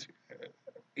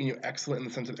excellent in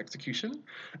the sense of execution,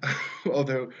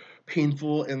 although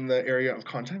painful in the area of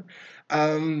content.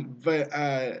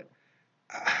 But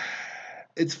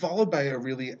it's followed by a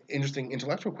really interesting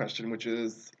intellectual question, which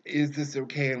is this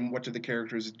okay, and what do the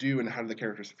characters do, and how do the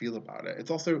characters feel about it? It's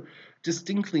also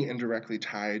distinctly indirectly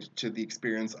tied to the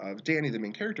experience of Danny, the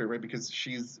main character, right? Because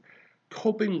she's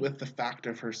coping with the fact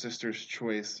of her sister's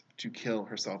choice to kill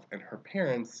herself and her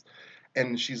parents,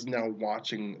 and she's now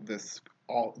watching this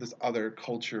other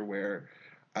culture where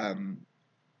um,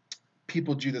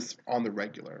 people do this on the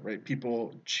regular, right?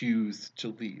 People choose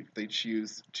to leave. They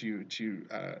choose to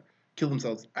kill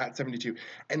themselves at 72,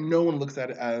 and no one looks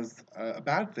at it as a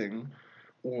bad thing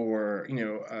or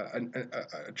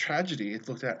a tragedy. It's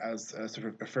looked at as a sort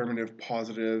of affirmative,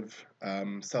 positive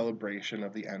celebration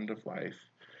of the end of life,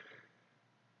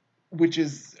 which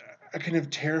is a kind of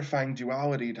terrifying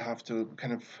duality to have to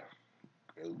kind of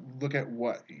look at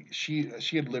what she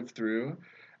had lived through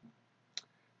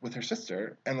with her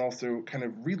sister, and also kind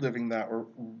of reliving that or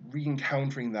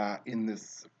re-encountering that in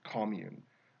this commune.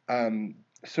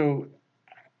 So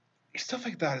stuff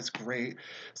like that is great.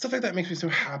 Stuff like that makes me so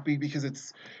happy because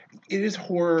it is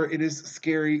horror, it is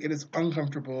scary, it is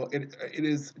uncomfortable, it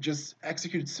is just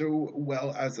executed so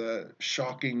well as a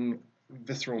shocking,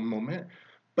 visceral moment.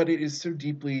 But it is so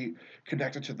deeply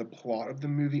connected to the plot of the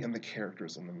movie and the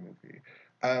characters in the movie.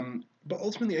 But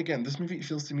ultimately, again, this movie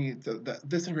feels to me that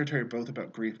this and Hereditary are both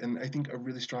about grief, and I think a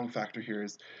really strong factor here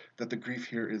is that the grief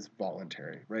here is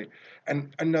voluntary, right?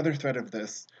 And another thread of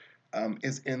this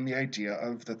is in the idea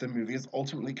of that the movie is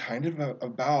ultimately kind of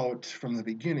about, from the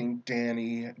beginning,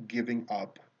 Danny giving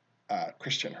up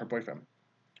Christian, her boyfriend,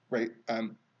 right?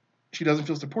 She doesn't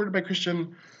feel supported by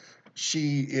Christian.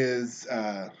 She is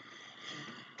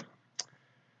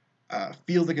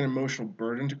feels like an emotional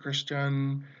burden to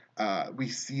Christian. We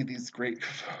see these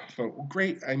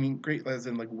I mean great as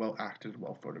in like well acted,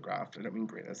 well photographed. I don't mean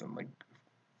great as in like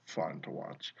fun to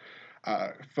watch.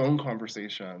 Phone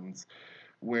conversations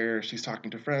where she's talking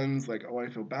to friends like, oh, I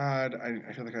feel bad.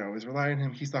 I feel like I always rely on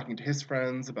him. He's talking to his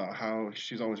friends about how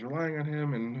she's always relying on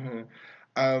him,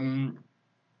 and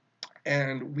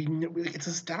it's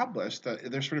established that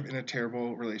they're sort of in a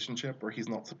terrible relationship where he's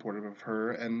not supportive of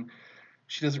her, and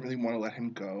she doesn't really want to let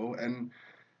him go, and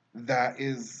that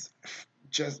is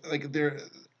just like they're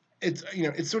it's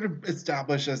sort of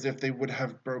established as if they would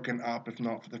have broken up if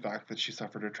not for the fact that she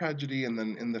suffered a tragedy, and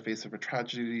then in the face of a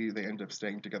tragedy they end up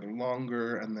staying together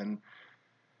longer, and then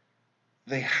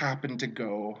they happen to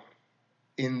go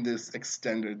in this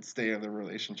extended stay of the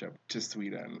relationship to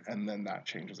Sweden, and then that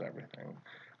changes everything.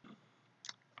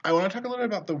 I want to talk a little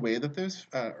bit about the way that those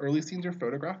early scenes are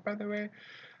photographed, by the way.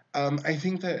 I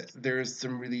think that there's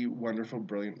some really wonderful,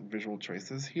 brilliant visual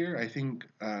choices here. I think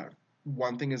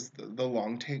one thing is the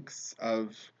long takes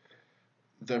of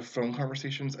the phone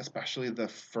conversations, especially the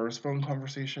first phone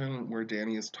conversation where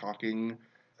Danny is talking.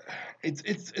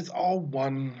 It's all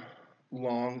one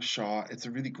long shot. It's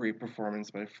a really great performance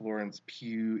by Florence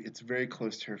Pugh. It's very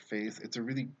close to her face. It's a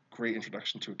really great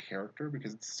introduction to a character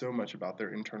because it's so much about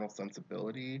their internal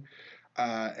sensibility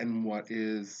and what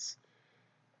is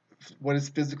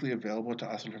physically available to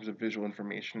us in terms of visual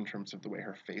information, in terms of the way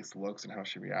her face looks and how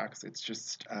she reacts. It's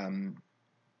just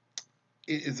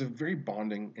it is a very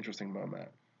bonding, interesting moment.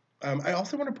 I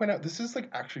also want to point out this is like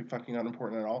actually fucking not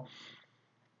important at all.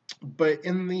 But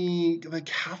in the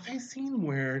cafe scene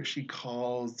where she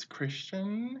calls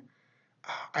Christian,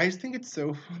 I just think it's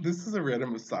so. This is a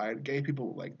random aside. Gay people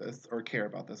will like this or care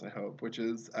about this, I hope. Which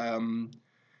is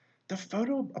the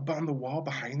photo on the wall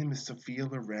behind them is Sophia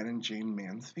Loren and Jane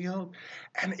Mansfield,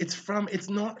 and it's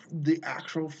not the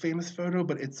actual famous photo,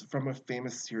 but it's from a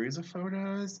famous series of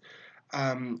photos.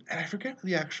 And I forget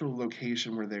the actual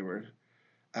location where they were.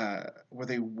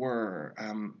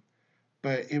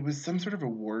 But it was some sort of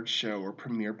award show or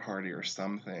premiere party or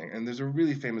something. And there's a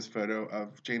really famous photo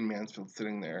of Jane Mansfield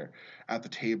sitting there at the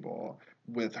table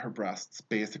with her breasts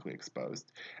basically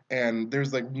exposed. And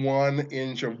there's like 1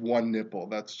 inch of one nipple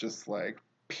that's just like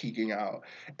peeking out.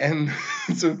 And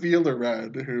Sophia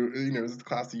Loren, who is a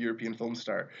classy European film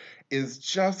star, is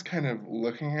just kind of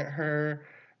looking at her.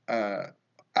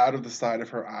 out of the side of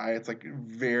her eye. It's like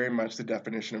very much the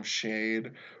definition of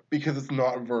shade because it's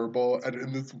not verbal. And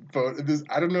in this photo, this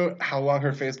I don't know how long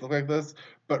her face looked like this,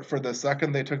 but for the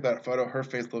second they took that photo, her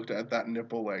face looked at that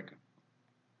nipple like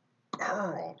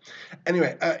girl.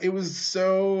 Anyway, it was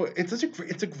so it's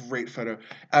a great photo.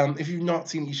 If you've not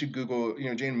seen it, you should Google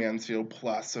Jane Mansfield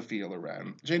plus Sophia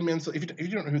Loren. Jane Mansfield. If you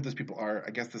don't know who those people are,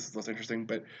 I guess this is less interesting.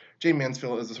 But Jane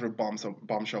Mansfield is a sort of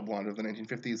bombshell blonde of the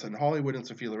 1950s in Hollywood, and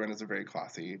Sophia Loren is a very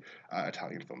classy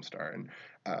Italian film star. And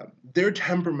their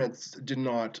temperaments did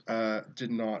not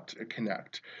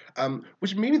connect.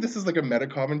 Which maybe this is like a meta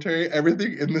commentary.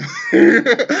 Everything in this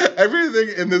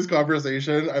everything in this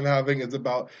conversation I'm having is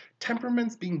about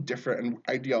temperaments being different and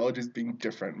ideologies being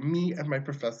different. Me and my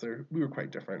professor, we were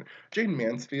quite different. Jane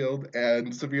Mansfield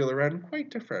and Sophia Loren,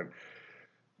 quite different.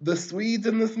 The Swedes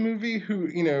in this movie, who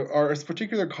are a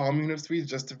particular commune of Swedes,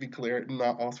 just to be clear,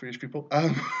 not all Swedish people,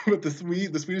 but the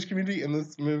Swedish community in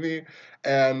this movie,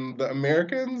 and the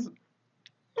Americans,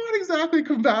 not exactly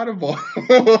compatible.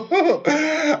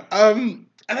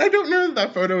 And I don't know if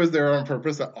that photo was there on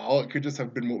purpose at all. It could just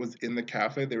have been what was in the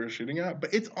cafe they were shooting at.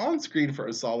 But it's on screen for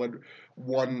a solid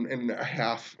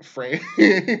 1.5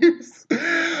 frames.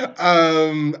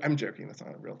 I'm joking. That's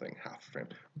not a real thing. Half a frame.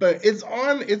 But it's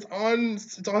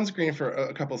on screen for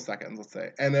a couple seconds, let's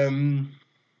say. And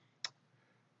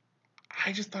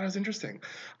I just thought it was interesting.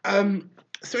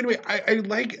 So anyway, I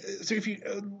like so if you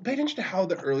pay attention to how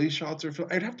the early shots are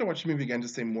filmed, I'd have to watch the movie again to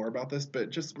say more about this,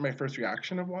 but just my first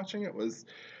reaction of watching it was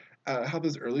how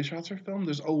those early shots are filmed.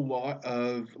 There's a lot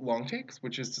of long takes,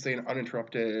 which is to say an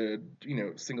uninterrupted,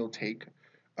 single take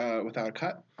without a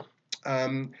cut.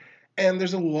 Um, and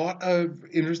there's a lot of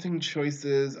interesting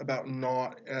choices about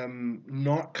not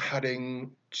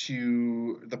cutting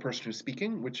to the person who's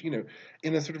speaking, which in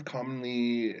a sort of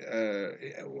commonly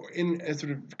in a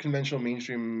sort of conventional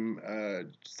mainstream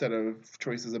set of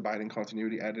choices abiding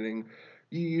continuity editing,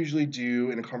 you usually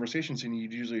do in a conversation scene.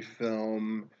 You'd usually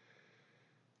film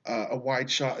a wide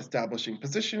shot establishing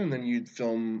position, and then you'd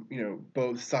film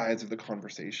both sides of the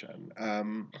conversation.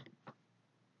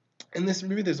 In this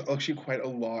movie, there's actually quite a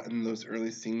lot in those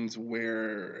early scenes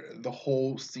where the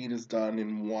whole scene is done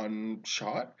in one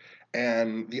shot,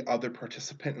 and the other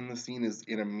participant in the scene is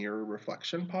in a mirror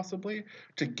reflection, possibly,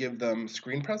 to give them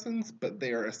screen presence, but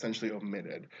they are essentially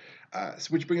omitted.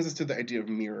 Which brings us to the idea of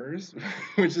mirrors,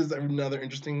 which is another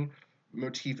interesting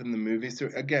motif in the movie. So,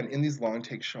 again, in these long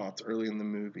take shots early in the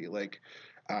movie, like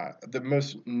the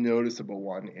most noticeable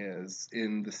one is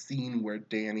in the scene where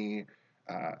Danny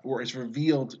or it's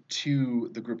revealed to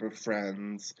the group of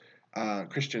friends,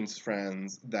 Christian's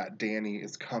friends, that Danny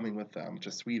is coming with them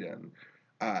to Sweden.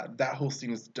 That whole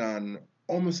scene is done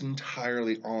almost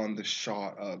entirely on the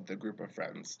shot of the group of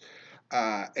friends.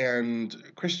 And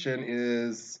Christian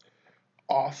is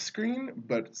off screen,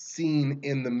 but seen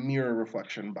in the mirror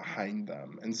reflection behind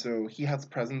them. And so he has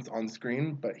presence on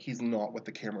screen, but he's not what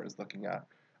the camera is looking at.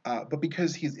 But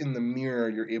because he's in the mirror,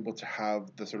 you're able to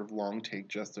have the sort of long take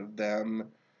just of them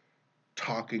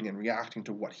talking and reacting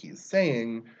to what he's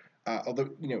saying. Although,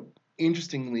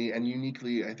 interestingly and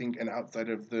uniquely, I think, and outside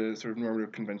of the sort of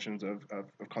normative conventions of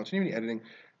continuity editing,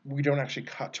 we don't actually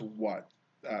cut to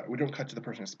we don't cut to the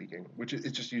person who's speaking, which is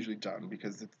just usually done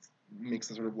because it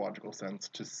makes a sort of logical sense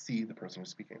to see the person who's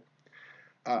speaking.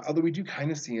 Although we do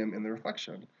kind of see him in the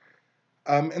reflection.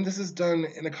 And this is done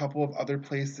in a couple of other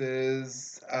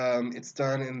places. It's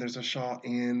done, and there's a shot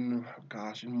in, oh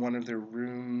gosh, in one of their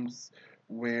rooms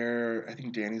where I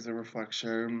think Danny's a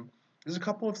reflection. There's a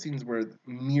couple of scenes where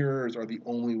mirrors are the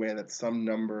only way that some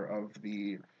number of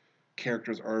the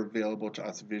characters are available to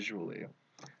us visually,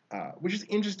 which is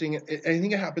interesting. I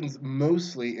think it happens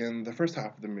mostly in the first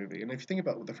half of the movie. And if you think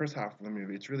about the first half of the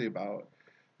movie, it's really about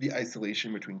the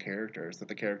isolation between characters, that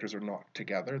the characters are not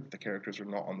together, that the characters are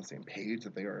not on the same page,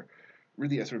 that they are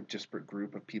really a sort of disparate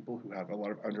group of people who have a lot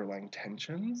of underlying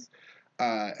tensions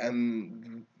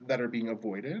and that are being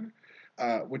avoided,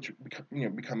 which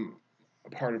become a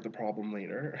part of the problem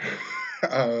later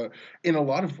in a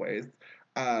lot of ways.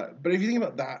 But if you think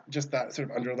about that, just that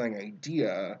sort of underlying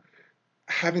idea,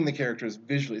 having the characters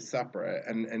visually separate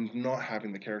and not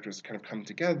having the characters kind of come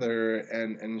together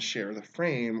and share the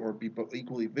frame or be both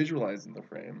equally visualized in the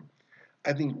frame,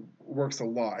 I think works a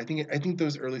lot. I think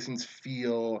those early scenes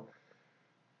feel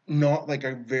not like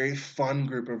a very fun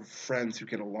group of friends who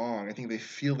get along. I think they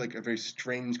feel like a very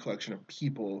strange collection of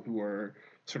people who are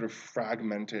sort of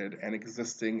fragmented and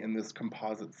existing in this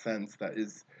composite sense that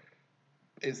is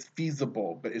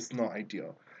feasible, but it's not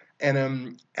ideal.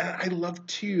 And I love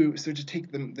too. So to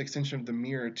take the extension of the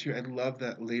mirror too, I love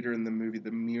that later in the movie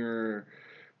the mirror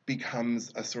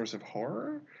becomes a source of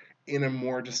horror in a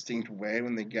more distinct way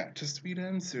when they get to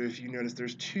Sweden. So if you notice,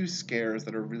 there's two scares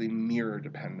that are really mirror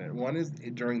dependent. One is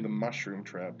during the mushroom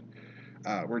trip,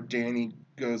 where Danny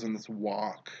goes on this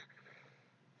walk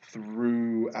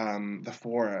through the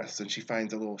forest, and she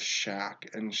finds a little shack,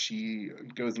 and she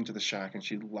goes into the shack and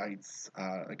she lights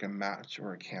like a match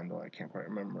or a candle, I can't quite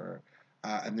remember,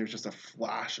 and there's just a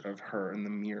flash of her in the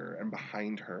mirror, and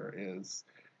behind her is,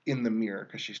 in the mirror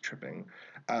because she's tripping,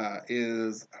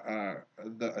 is a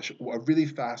really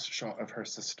fast shot of her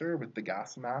sister with the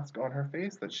gas mask on her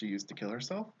face that she used to kill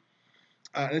herself,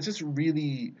 and it's just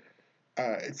really,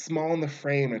 it's small in the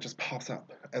frame. It just pops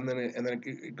up, and then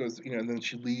it goes. And then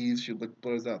she leaves. She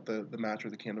blows out the match or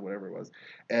the candle, whatever it was,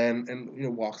 and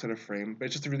walks out of frame. But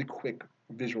it's just a really quick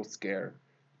visual scare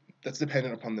that's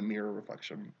dependent upon the mirror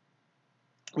reflection,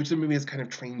 which the movie has kind of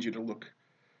trained you to look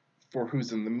for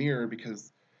who's in the mirror,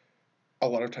 because a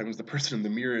lot of times the person in the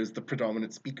mirror is the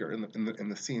predominant speaker in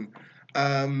the scene.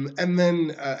 And then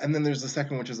there's the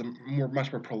second, which is a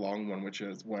much more prolonged one, which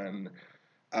is when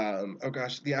oh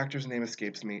gosh, the actor's name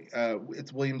escapes me.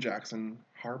 It's William Jackson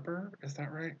Harper, is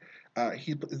that right?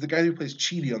 He is the guy who plays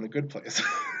Chidi on The Good Place,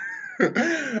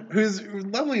 who's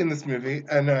lovely in this movie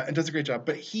and does a great job.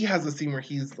 But he has a scene where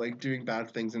he's like doing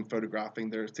bad things and photographing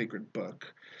their sacred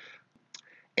book.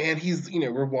 And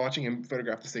we're watching him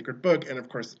photograph the sacred book, and of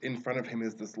course, in front of him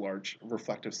is this large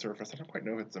reflective surface. I don't quite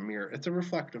know if it's a mirror. It's a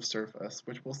reflective surface,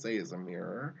 which we'll say is a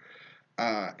mirror.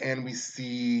 And we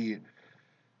see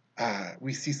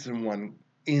someone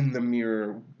in the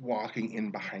mirror walking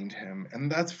in behind him,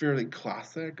 and that's fairly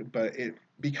classic. But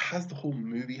because the whole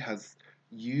movie has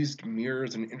used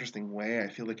mirrors in an interesting way, I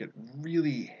feel like it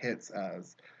really hits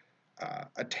as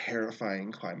a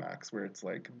terrifying climax, where it's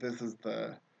like, this is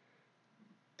the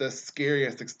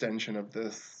scariest extension of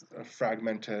this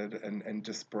fragmented and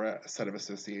disparate set of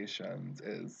associations,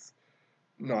 is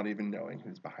not even knowing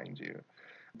who's behind you.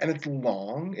 And it's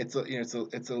long. It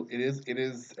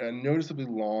is a noticeably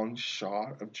long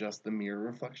shot of just the mirror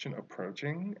reflection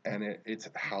approaching, and it's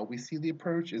how we see the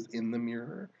approach is in the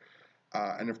mirror,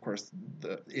 and of course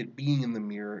it being in the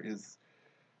mirror is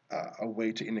a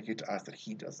way to indicate to us that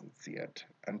he doesn't see it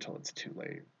until it's too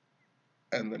late,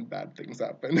 and then bad things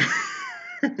happen.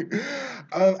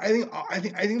 I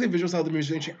think the visual style of the movie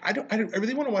is interesting. I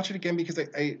really want to watch it again, because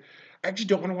I actually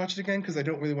don't want to watch it again, because I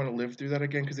don't really want to live through that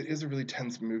again, because it is a really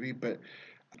tense movie. But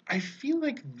I feel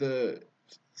like the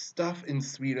stuff in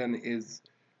Sweden is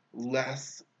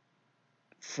less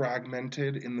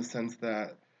fragmented, in the sense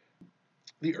that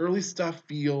the early stuff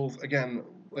feels, again,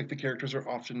 like the characters are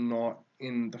often not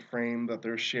in the frame, that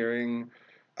they're sharing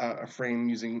a frame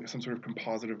using some sort of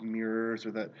composite of mirrors,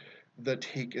 or that the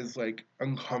take is like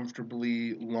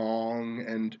uncomfortably long,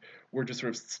 and we're just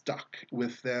sort of stuck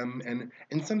with them. And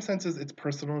in some senses, it's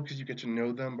personal because you get to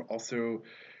know them, but also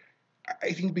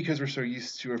I think because we're so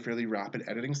used to a fairly rapid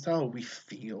editing style, we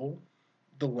feel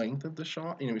the length of the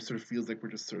shot. It sort of feels like we're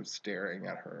just sort of staring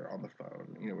at her on the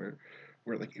phone.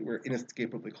 We're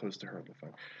inescapably close to her on the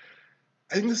phone.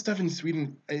 I think the stuff in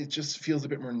Sweden, it just feels a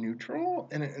bit more neutral,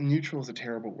 and neutral is a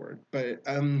terrible word, but it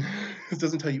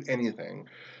doesn't tell you anything.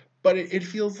 But it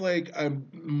feels like a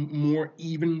more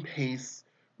even pace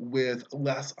with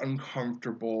less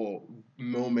uncomfortable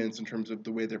moments in terms of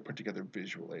the way they're put together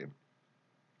visually,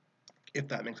 if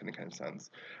that makes any kind of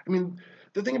sense. I mean,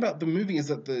 the thing about the movie is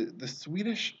that the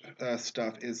Swedish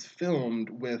stuff is filmed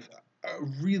with a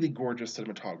really gorgeous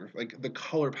cinematography. Like, the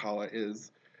color palette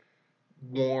is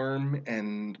warm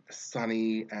and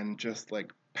sunny and just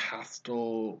like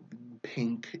pastel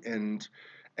pink and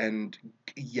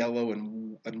yellow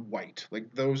and white.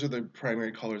 Like, those are the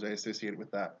primary colors I associate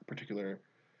with that particular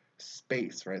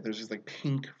space, right? There's just like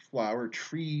pink flower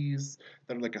trees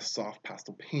that are like a soft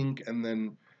pastel pink, and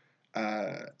then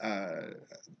uh, uh,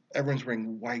 everyone's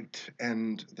wearing white,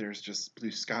 and there's just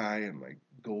blue sky and like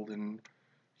golden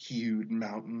hued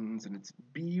mountains, and it's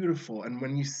beautiful. And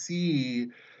when you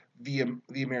see the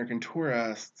American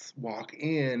tourists walk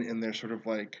in their sort of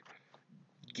like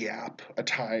Gap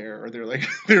attire, or they're like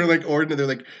they're like ordinary, they're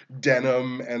like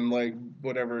denim and like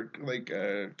whatever, like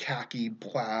khaki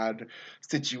plaid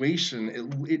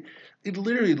situation. It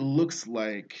literally looks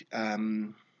like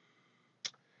the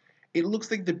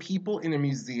people in a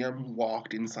museum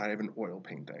walked inside of an oil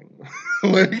painting,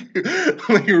 like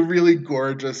like a really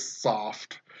gorgeous,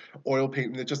 soft oil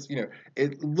painting that just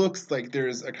it looks like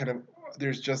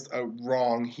there's just a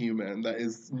wrong human that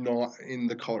is not in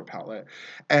the color palette,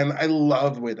 and I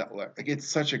love the way that looks. Like, it's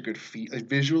such a good feat, like,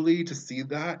 visually, to see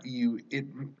that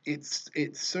it's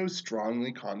so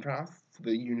strongly contrasts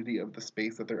the unity of the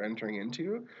space that they're entering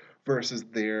into versus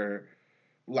their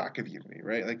lack of unity,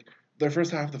 right? Like, the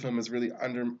first half of the film is really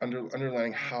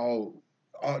underlining how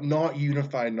not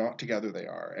unified, not together they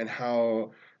are, and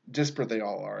how disparate they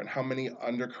all are, and how many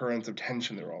undercurrents of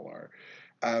tension there all are.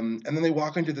 And then they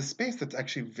walk into this space that's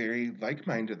actually very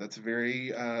like-minded, that's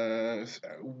very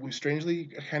strangely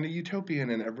kind of utopian,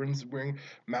 and everyone's wearing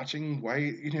matching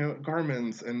white,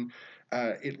 garments, and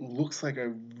it looks like a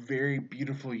very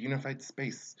beautiful, unified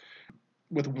space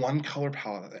with one color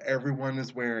palette that everyone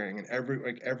is wearing, and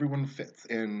everyone fits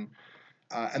in.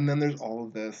 And then there's all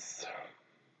of this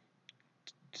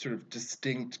sort of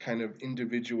distinct kind of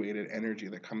individuated energy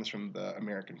that comes from the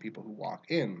American people who walk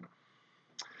in.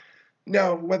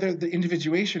 Now, whether the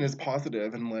individuation is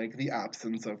positive and like the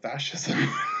absence of fascism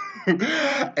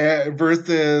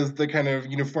versus the kind of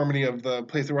uniformity of the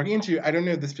place they're walking into, I don't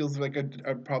know. This feels like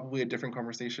probably a different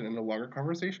conversation and a longer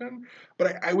conversation.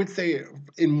 But I would say,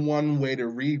 in one way to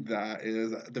read that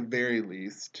is, at the very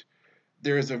least,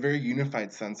 there is a very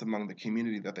unified sense among the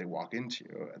community that they walk into.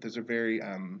 There's a very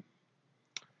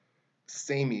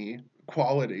samey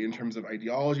quality in terms of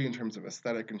ideology, in terms of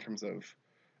aesthetic, in terms of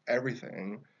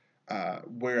everything.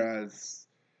 Whereas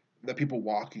the people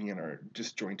walking in are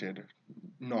disjointed,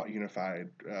 not unified,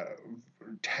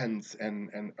 tense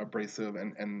and abrasive,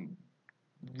 and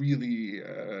really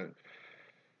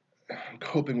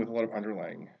coping with a lot of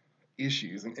underlying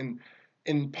issues, and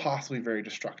in possibly very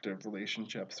destructive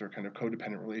relationships or kind of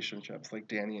codependent relationships, like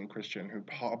Danny and Christian, who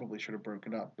probably should have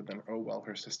broken up, but then, oh well,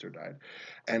 her sister died.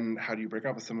 And how do you break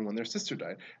up with someone when their sister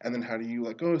died? And then how do you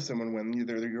let go of someone when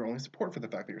they're your only support for the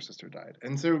fact that your sister died?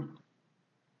 And so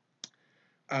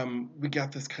we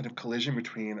get this kind of collision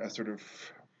between a sort of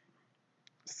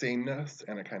sameness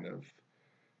and a kind of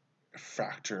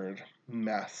fractured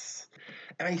mess.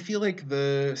 And I feel like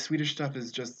the Swedish stuff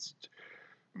is just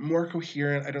more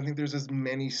coherent. I don't think there's as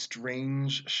many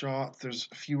strange shots. There's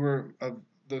fewer of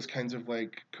those kinds of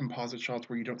like composite shots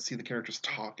where you don't see the characters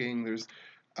talking. There's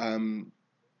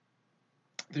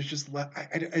just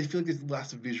I feel like it's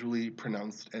less visually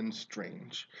pronounced and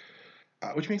strange,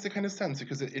 which makes it kind of sense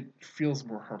because it feels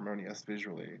more harmonious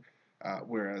visually,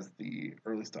 whereas the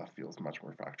early stuff feels much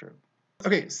more fractured.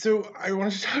 Okay, so I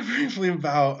wanted to talk briefly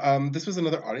about this was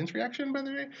another audience reaction, by the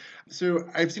way. So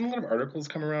I've seen a lot of articles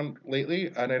come around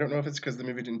lately, and I don't know if it's because the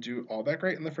movie didn't do all that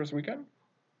great in the first weekend,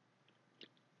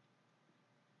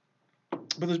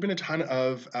 but there's been a ton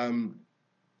of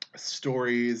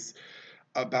stories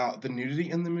about the nudity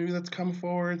in the movie that's come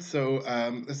forward. So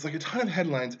there's like a ton of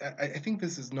headlines. I think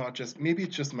this is not just, maybe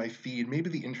it's just my feed, maybe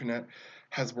the internet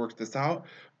has worked this out,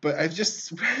 but I've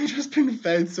just just been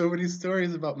fed so many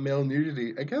stories about male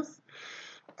nudity. I guess.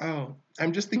 Oh,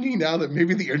 I'm just thinking now that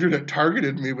maybe the internet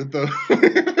targeted me with those.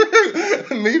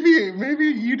 maybe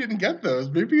you didn't get those.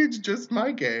 Maybe it's just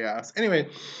my gay ass. Anyway,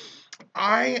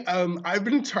 I've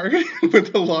been targeted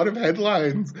with a lot of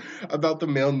headlines about the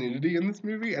male nudity in this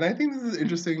movie, and I think this is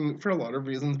interesting for a lot of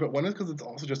reasons. But one is because it's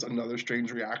also just another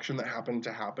strange reaction that happened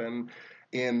to happen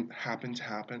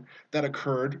that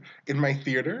occurred in my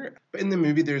theater. But in the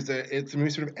movie, the movie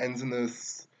sort of ends in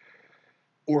this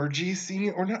orgy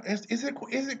scene, or not? Is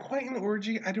it quite an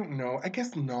orgy? I don't know. I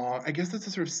guess not. I guess it's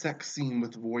a sort of sex scene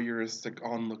with voyeuristic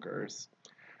onlookers.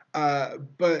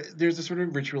 But there's a sort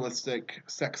of ritualistic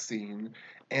sex scene,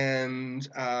 and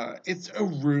it's a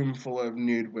room full of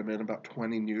nude women, about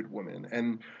 20 nude women,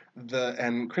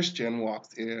 and Christian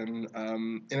walks in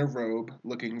a robe,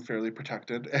 looking fairly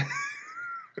protected.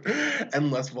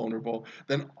 And less vulnerable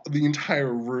than the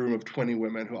entire room of 20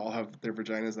 women who all have their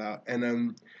vaginas out.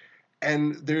 And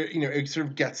there, it sort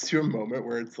of gets to a moment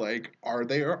where it's like, are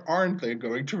they or aren't they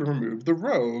going to remove the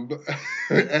robe?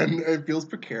 And it feels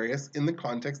precarious in the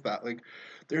context that, like,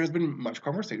 there has been much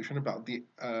conversation about the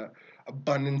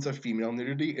abundance of female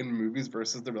nudity in movies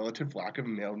versus the relative lack of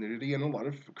male nudity, and a lot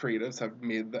of creatives have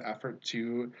made the effort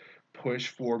to push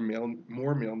for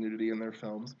more male nudity in their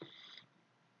films.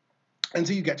 And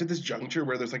so you get to this juncture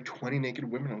where there's like 20 naked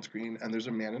women on screen and there's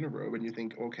a man in a robe, and you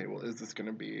think, okay, well, is this going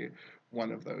to be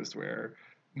one of those where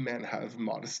men have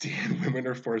modesty and women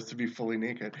are forced to be fully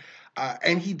naked?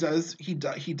 And he does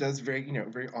very,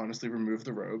 very honestly remove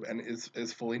the robe and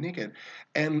is fully naked.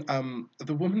 And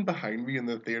the woman behind me in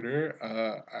the theater,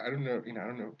 I don't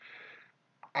know.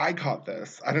 I caught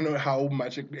this. I don't know how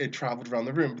much it traveled around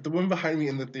the room, but the woman behind me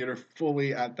in the theater,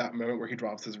 fully at that moment where he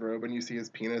drops his robe and you see his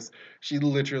penis, she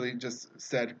literally just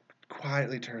said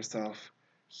quietly to herself,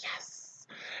 "Yes."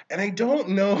 And I don't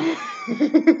know.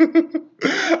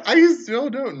 I still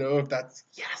don't know if that's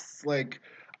yes, like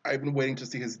I've been waiting to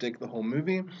see his dick the whole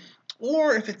movie,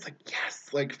 or if it's like yes,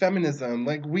 like feminism,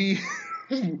 like we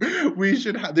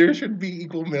there should be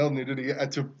equal male nudity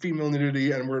to female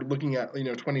nudity, and we're looking at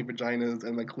 20 vaginas,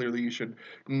 and like clearly you should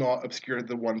not obscure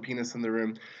the one penis in the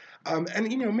room. And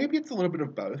maybe it's a little bit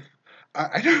of both.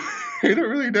 I don't I don't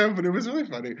really know, but it was really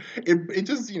funny. It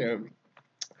just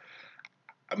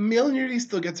male nudity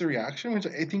still gets a reaction, which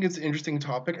I think is an interesting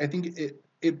topic. I think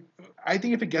if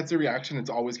it gets a reaction, it's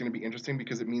always going to be interesting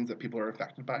because it means that people are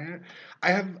affected by it.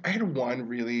 I had one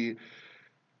really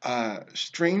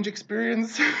strange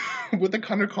experience with a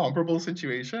kind of comparable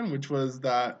situation, which was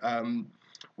that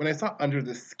when I saw Under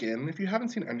the Skin. If you haven't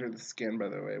seen Under the Skin, by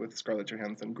the way, with Scarlett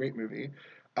Johansson, great movie.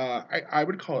 I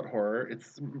would call it horror.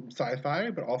 It's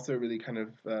sci-fi, but also really kind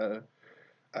of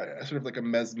sort of like a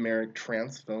mesmeric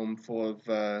trance film full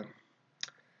of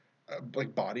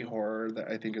like body horror that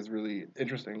I think is really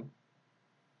interesting.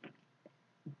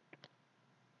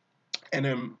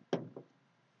 And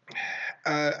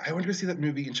I went to see that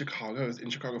movie in Chicago. I was in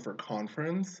Chicago for a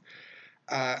conference,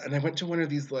 and I went to one of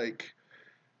these like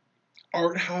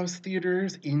art house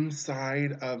theaters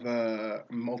inside of a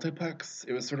multiplex.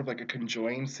 It was sort of like a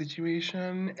conjoined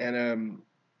situation, and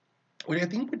what I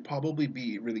think would probably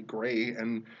be really great.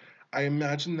 And I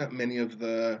imagine that many of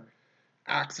the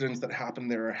accidents that happen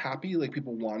there are happy. Like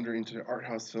people wander into art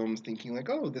house films thinking like,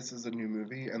 oh, this is a new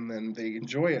movie, and then they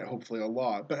enjoy it hopefully a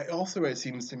lot. But also, it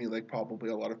seems to me like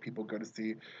probably a lot of people go to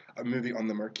see a movie on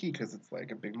the marquee because it's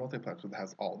like a big multiplex that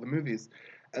has all the movies,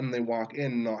 and they walk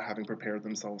in not having prepared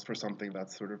themselves for something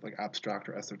that's sort of like abstract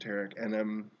or esoteric, and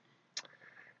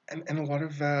a lot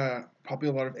of probably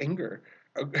a lot of anger.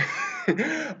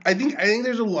 I think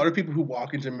there's a lot of people who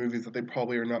walk into movies that they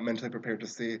probably are not mentally prepared to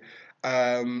see,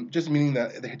 just meaning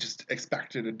that they just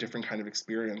expected a different kind of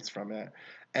experience from it.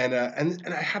 And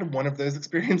I had one of those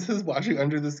experiences watching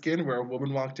Under the Skin, where a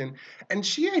woman walked in, and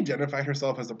she identified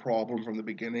herself as a problem from the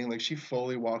beginning. Like she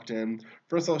fully walked in.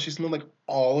 First of all, she smelled like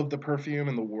all of the perfume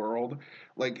in the world.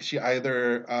 Like she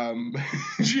either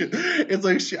it's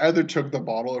like she either took the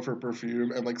bottle of her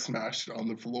perfume and like smashed it on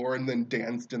the floor and then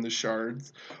danced in the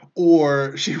shards,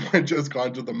 or she had just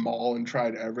gone to the mall and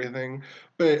tried everything.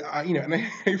 But and I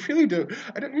really do.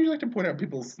 I don't usually like to point out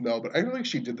people's smell, but I feel like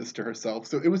she did this to herself,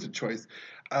 so it was a choice.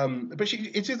 But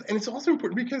it's just, and it's also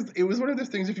important because it was one of those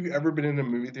things. If you've ever been in a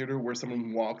movie theater where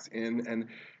someone walks in and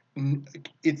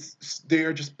they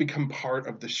are just become part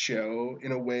of the show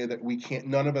in a way that we can't,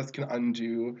 none of us can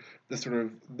undo the sort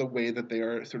of the way that they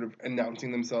are sort of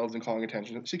announcing themselves and calling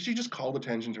attention. She just called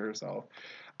attention to herself.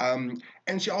 um,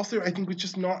 and she also, I think, was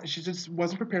just not, she just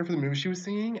wasn't prepared for the movie she was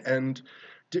seeing, and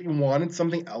wanted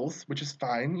something else, which is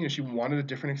fine. She wanted a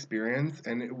different experience,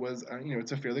 and it was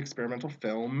it's a fairly experimental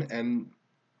film. And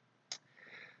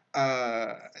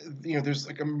uh there's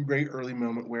like a very early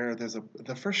moment where there's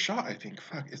the first shot, I think,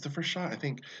 fuck, it's the first shot, I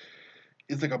think,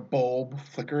 is like a bulb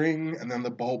flickering, and then the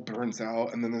bulb burns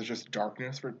out, and then there's just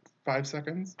darkness for 5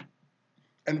 seconds.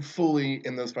 And fully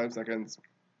in those 5 seconds,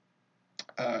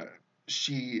 uh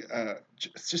she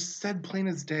just said plain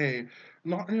as day,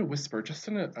 not in a whisper, just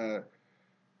in a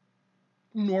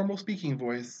normal speaking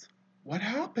voice, "What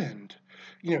happened?"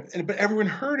 But everyone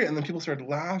heard it, and then people started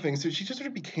laughing. So she just sort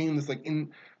of became this like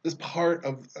in this part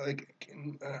of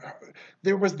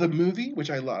there was the movie, which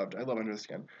I loved. I love Under the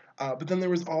Skin. But then there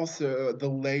was also the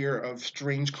layer of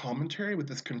strange commentary with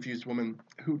this confused woman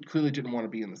who clearly didn't want to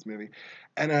be in this movie,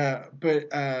 and but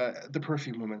the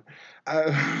perfume woman.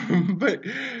 But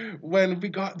when we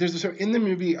got so in the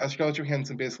movie, Scarlett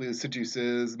Johansson basically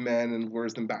seduces men and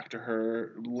lures them back to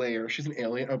her lair. She's an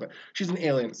alien. Oh, but she's an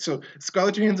alien. So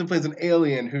Scarlett Johansson plays an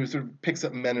alien who sort of picks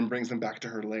up men and brings them back to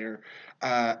her lair,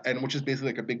 and which is basically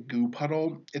like a big goo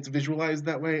puddle. It's visualized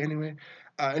that way anyway.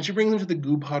 And she brings them to the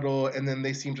goo puddle, and then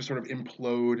they seem to sort of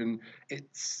implode, and it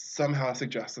somehow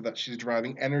suggested that she's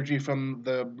deriving energy from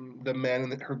the men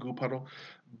in her goo puddle.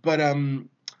 But the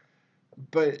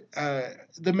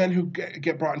men who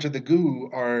get brought into the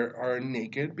goo are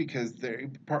naked because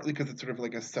they're partly because it's sort of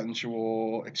like a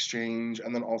sensual exchange,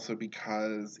 and then also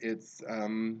because it's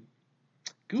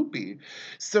goopy.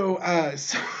 So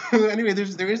anyway,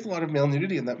 there is a lot of male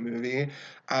nudity in that movie,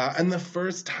 and the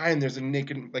first time there's a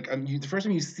naked, like the first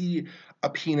time you see a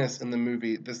penis in the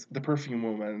movie, the perfume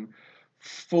woman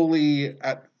fully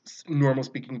at normal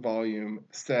speaking volume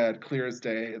said clear as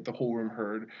day, the whole room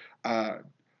heard, uh,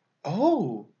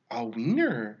 "Oh, a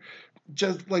wiener."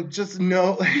 Just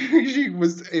no, like she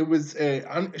was. It was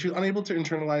she was unable to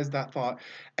internalize that thought,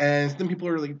 and then people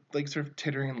are like sort of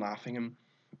tittering and laughing, and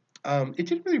it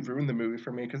didn't really ruin the movie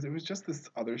for me because it was just this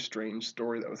other strange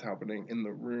story that was happening in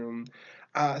the room.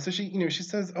 So she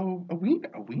says, "Oh, a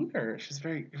wiener, a wiener." She's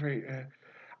very, very.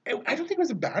 I don't think it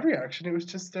was a bad reaction. It was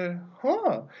just a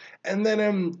huh. And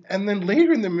then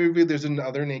later in the movie, there's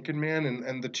another naked man,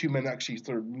 and the two men actually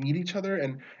sort of meet each other,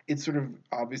 and it's sort of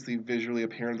obviously visually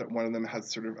apparent that one of them has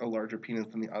sort of a larger penis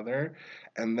than the other.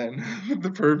 And then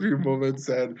the perfume woman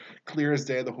said, clear as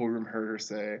day, the whole room heard her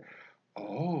say,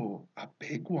 "Oh, a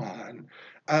big one."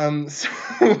 So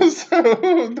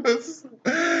so this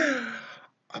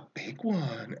a big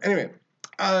one. Anyway,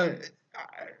 uh,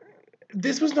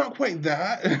 this was not quite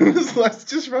that. It was less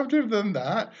disruptive than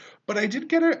that. But I did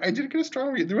get a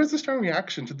there was a strong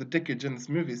reaction to the dickage in this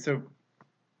movie. So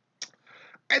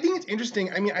I think it's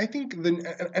interesting. I mean, I think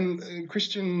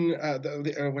Christian,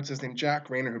 what's his name, Jack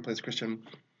Rayner, who plays Christian,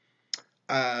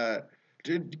 uh,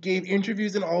 gave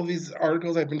interviews in all these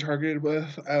articles I've been targeted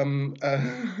with,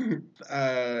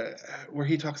 where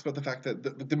he talks about the fact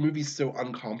that the movie's so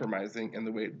uncompromising in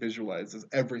the way it visualizes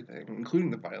everything,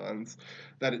 including the violence,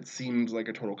 that it seems like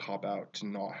a total cop out to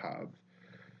not have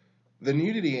the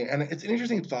nudity. And it's an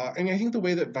interesting thought. I mean, I think the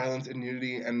way that violence and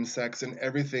nudity and sex and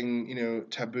everything,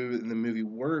 taboo in the movie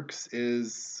works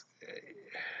is,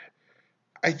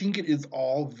 I think it's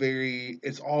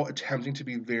all attempting to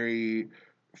be very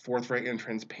forthright and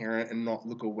transparent and not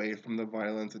look away from the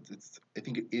violence. I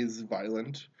think it is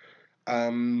violent.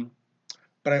 Um,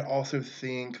 but I also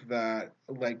think that,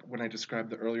 like when I described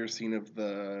the earlier scene of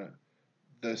the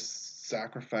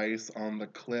sacrifice on the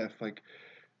cliff, like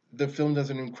the film does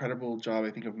an incredible job,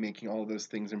 I think, of making all of those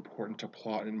things important to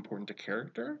plot and important to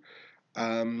character.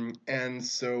 And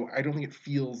so I don't think it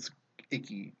feels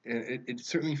icky. It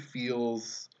certainly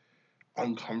feels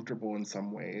uncomfortable in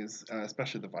some ways,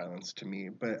 especially the violence to me.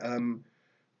 But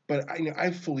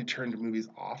I've fully turned movies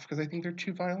off because I think they're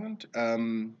too violent.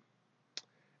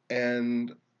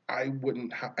 And I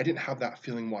didn't have that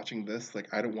feeling watching this.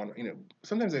 Like I don't want to,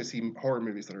 sometimes I see horror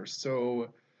movies that are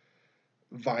so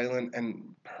violent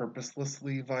and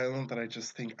purposelessly violent that I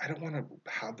just think I don't want to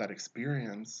have that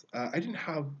experience. I didn't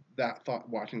have that thought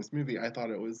watching this movie. I thought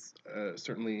it was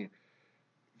certainly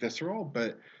visceral,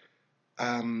 but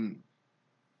um,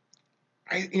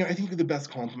 I think the best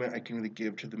compliment I can really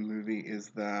give to the movie is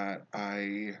that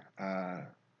I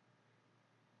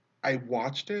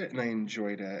watched it and I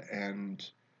enjoyed it, and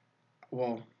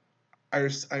well, I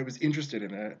was interested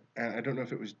in it, and I don't know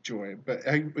if it was joy, but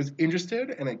I was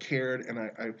interested and I cared and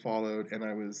I followed and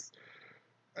I was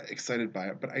excited by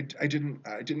it, but I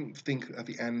didn't think at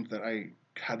the end that I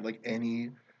had like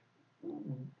any,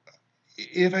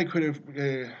 if I could have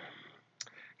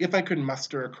if I could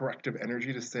muster a corrective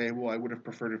energy to say, well, I would have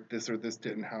preferred if this or this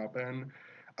didn't happen,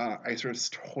 I sort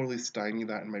of totally stymied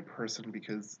that in my person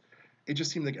because it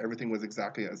just seemed like everything was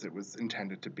exactly as it was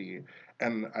intended to be,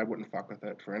 and I wouldn't fuck with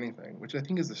it for anything, which I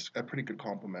think is a pretty good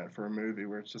compliment for a movie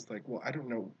where it's just like, well, I don't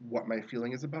know what my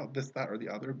feeling is about this, that, or the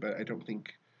other, but I don't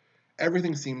think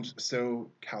everything seems so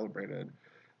calibrated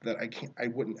that I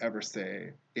wouldn't ever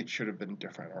say it should have been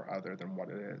different or other than what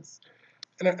it is.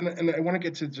 And I want to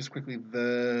get to just quickly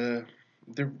the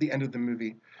end of the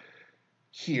movie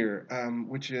here,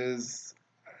 which is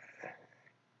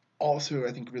also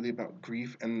I think really about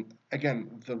grief and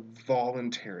again the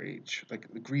voluntary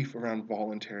like the grief around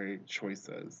voluntary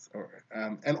choices, or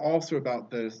and also about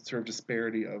the sort of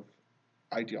disparity of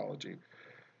ideology.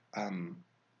 Um,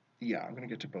 yeah, I'm going to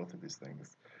get to both of these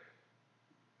things.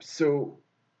 So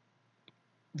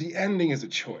the ending is a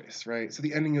choice, right? So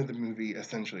the ending of the movie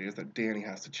essentially is that Danny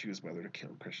has to choose whether to kill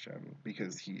Christian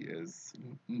because he is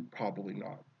probably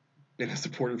not been a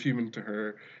supportive human to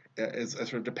her, is a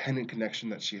sort of dependent connection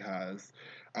that she has,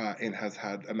 and has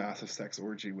had a massive sex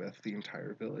orgy with the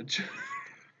entire village.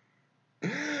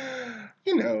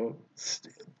 you know,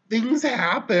 things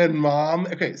happen, Mom.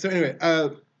 Okay, so anyway,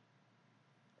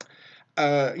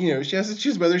 she has to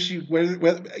choose whether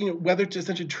to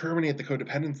essentially terminate the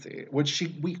codependency,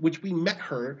 which we met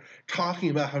her talking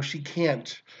about how she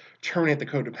can't terminate the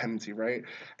codependency, right?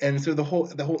 And so the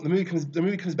movie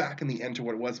comes back in the end to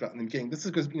what it was about in the beginning. This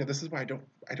is because this is why I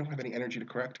don't have any energy to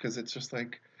correct, because it's just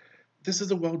like this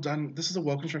is a well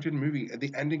constructed movie.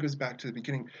 The ending goes back to the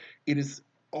beginning. It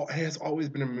has always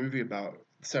been a movie about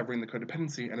severing the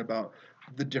codependency and about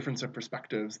the difference of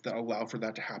perspectives that allow for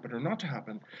that to happen or not to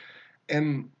happen.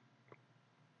 And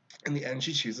in the end,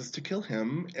 she chooses to kill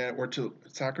him, or to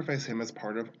sacrifice him as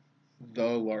part of the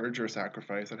larger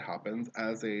sacrifice that happens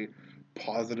as a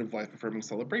positive, life affirming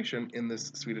celebration in this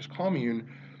Swedish commune,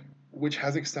 which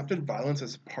has accepted violence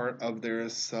as part of their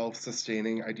self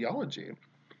sustaining ideology.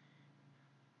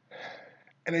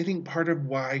 And I think part of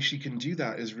why she can do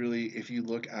that is really if you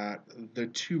look at the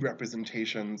two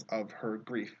representations of her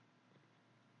grief.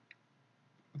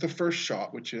 The first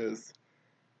shot, which is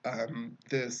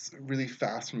this really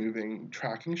fast moving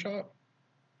tracking shot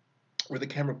where the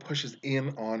camera pushes in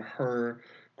on her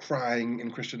crying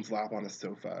in Christian's lap on a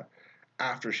sofa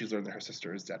after she's learned that her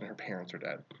sister is dead and her parents are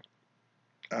dead.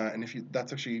 And if you,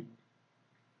 that's actually,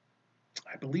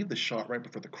 I believe, the shot right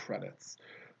before the credits.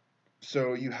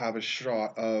 So you have a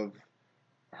shot of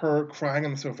her crying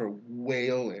on the sofa,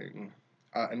 wailing,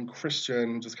 and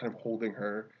Christian just kind of holding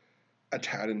her a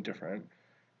tad indifferent.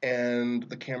 And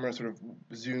the camera sort of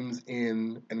zooms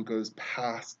in and goes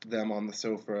past them on the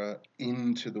sofa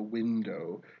into the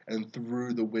window and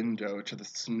through the window to the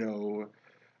snow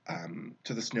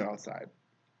outside.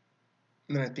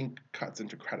 And then I think cuts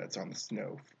into credits on the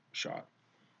snow shot.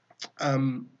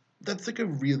 Um, that's like a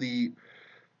really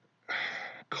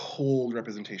cold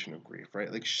representation of grief,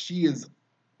 right? Like she is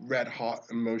red hot,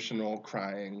 emotional,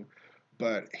 crying,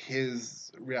 but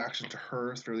his reaction to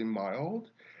her is fairly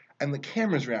mild, and the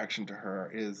camera's reaction to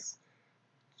her is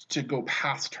to go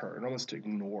past her and almost to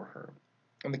ignore her.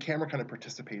 And the camera kind of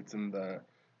participates in the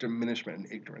diminishment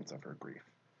and ignorance of her grief.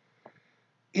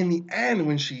 In the end,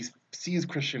 when she sees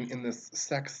Christian in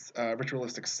this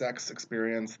ritualistic sex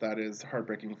experience that is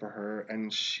heartbreaking for her,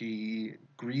 and she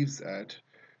grieves it,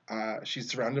 she's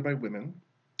surrounded by women,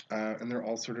 and they're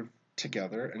all sort of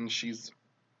together, and she's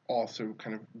also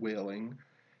kind of wailing,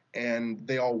 and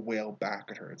they all wail back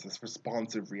at her. It's this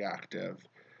responsive, reactive,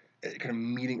 kind of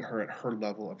meeting her at her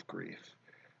level of grief.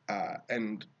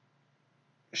 And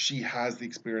she has the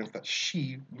experience that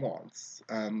she wants.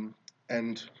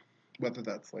 And whether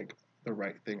that's like the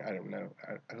right thing, I don't know.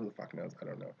 Who the fuck knows? I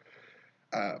don't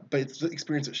know. But it's the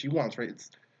experience that she wants, right?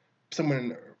 It's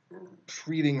someone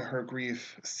treating her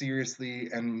grief seriously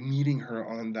and meeting her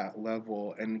on that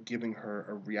level and giving her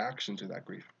a reaction to that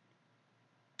grief.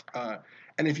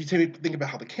 And if you think about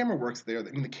how the camera works there, I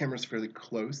mean, the camera's fairly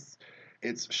close.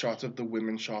 It's shots of the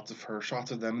women, shots of her,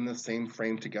 shots of them in the same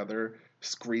frame together,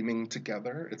 screaming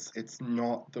together. It's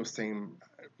not the same,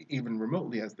 even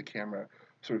remotely, as the camera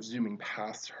sort of zooming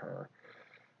past her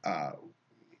uh,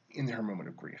 in her moment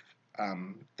of grief.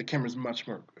 The camera's much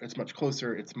more. It's much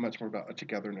closer. It's much more about a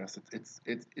togetherness.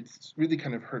 It's really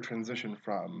kind of her transition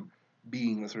from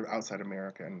being the sort of outside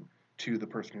American to the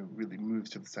person who really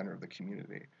moves to the center of the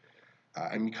community.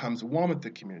 And becomes one with the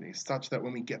community, such that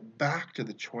when we get back to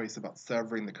the choice about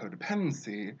severing the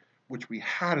codependency, which we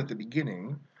had at the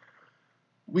beginning,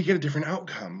 we get a different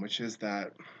outcome, which is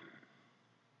that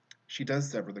she does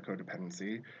sever the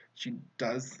codependency. She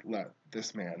does let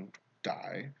this man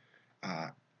die. Uh,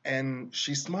 and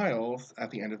she smiles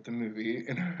at the end of the movie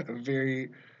in a very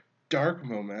dark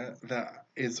moment that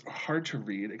is hard to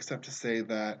read, except to say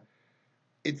that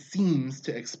it seems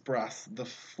to express the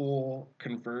full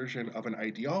conversion of an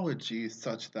ideology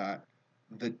such that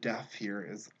the death here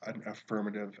is an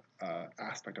affirmative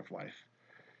aspect of life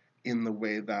in the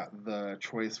way that the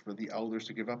choice for the elders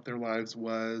to give up their lives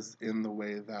was, in the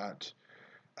way that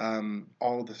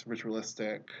all of this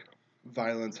ritualistic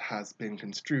violence has been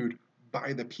construed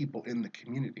by the people in the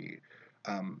community.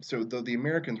 So though the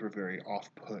Americans were very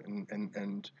off-put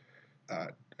and uh,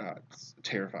 uh,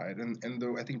 terrified. And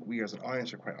though I think we as an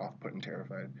audience are quite off put and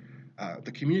terrified,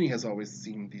 the community has always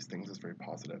seen these things as very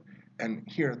positive. And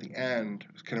here at the end,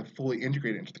 kind of fully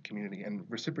integrated into the community and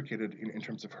reciprocated in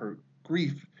terms of her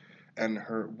grief and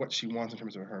her what she wants in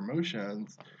terms of her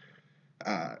emotions.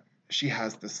 Uh, she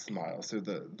has this smile. So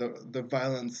the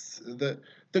violence,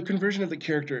 the conversion of the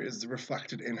character is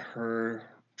reflected in her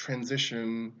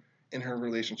transition in her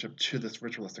relationship to this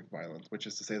ritualistic violence, which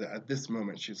is to say that at this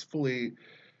moment she's fully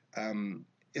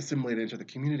assimilated into the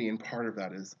community, and part of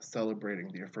that is celebrating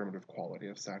the affirmative quality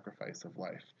of sacrifice of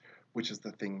life, which is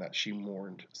the thing that she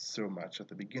mourned so much at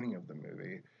the beginning of the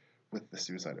movie with the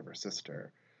suicide of her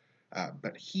sister.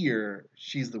 But here,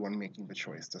 she's the one making the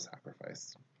choice to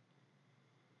sacrifice.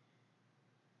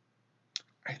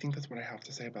 I think that's what I have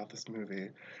to say about this movie,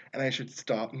 and I should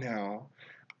stop now.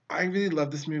 I really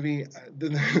love this movie.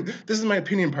 This is my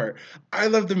opinion part. I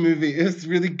love the movie. It's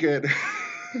really good.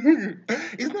 Isn't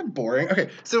that boring? Okay,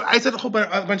 so I said a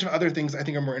bunch of other things I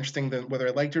think are more interesting than whether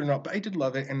I liked it or not, but I did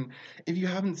love it. And if you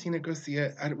haven't seen it, go see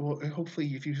it. Well, hopefully,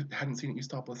 if you hadn't seen it, you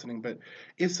stop listening. But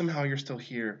if somehow you're still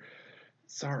here,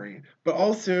 sorry. But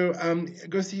also,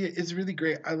 go see it. It's really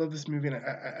great. I love this movie,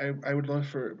 and I would love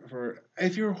for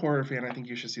if you're a horror fan, I think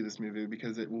you should see this movie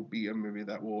because it will be a movie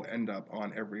that will end up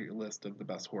on every list of the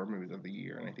best horror movies of the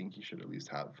year, and I think you should at least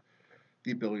have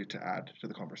the ability to add to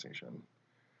the conversation.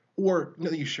 Or no,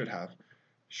 you should have.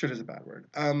 Should is a bad word.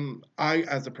 I,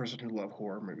 as a person who love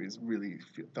horror movies, really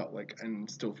felt like and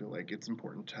still feel like it's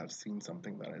important to have seen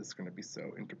something that is going to be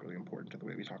so integrally important to the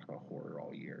way we talk about horror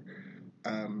all year.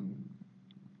 Um,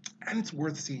 and it's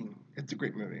worth seeing. It's a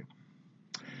great movie.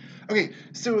 Okay,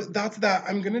 so that's that.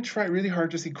 I'm going to try really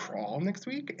hard to see Crawl next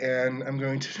week, and I'm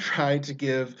going to try to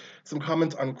give some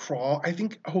comments on Crawl. I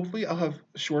think hopefully I'll have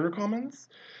shorter comments.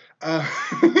 Uh,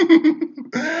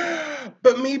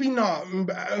 but maybe not.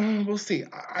 We'll see.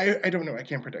 I don't know. I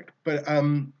can't predict. But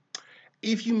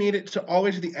if you made it to all the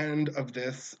way to the end of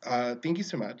this, thank you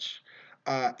so much.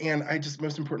 And I just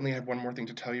most importantly have one more thing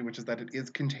to tell you, which is that it is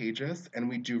contagious and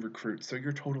we do recruit. So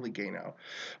you're totally gay now.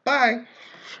 Bye.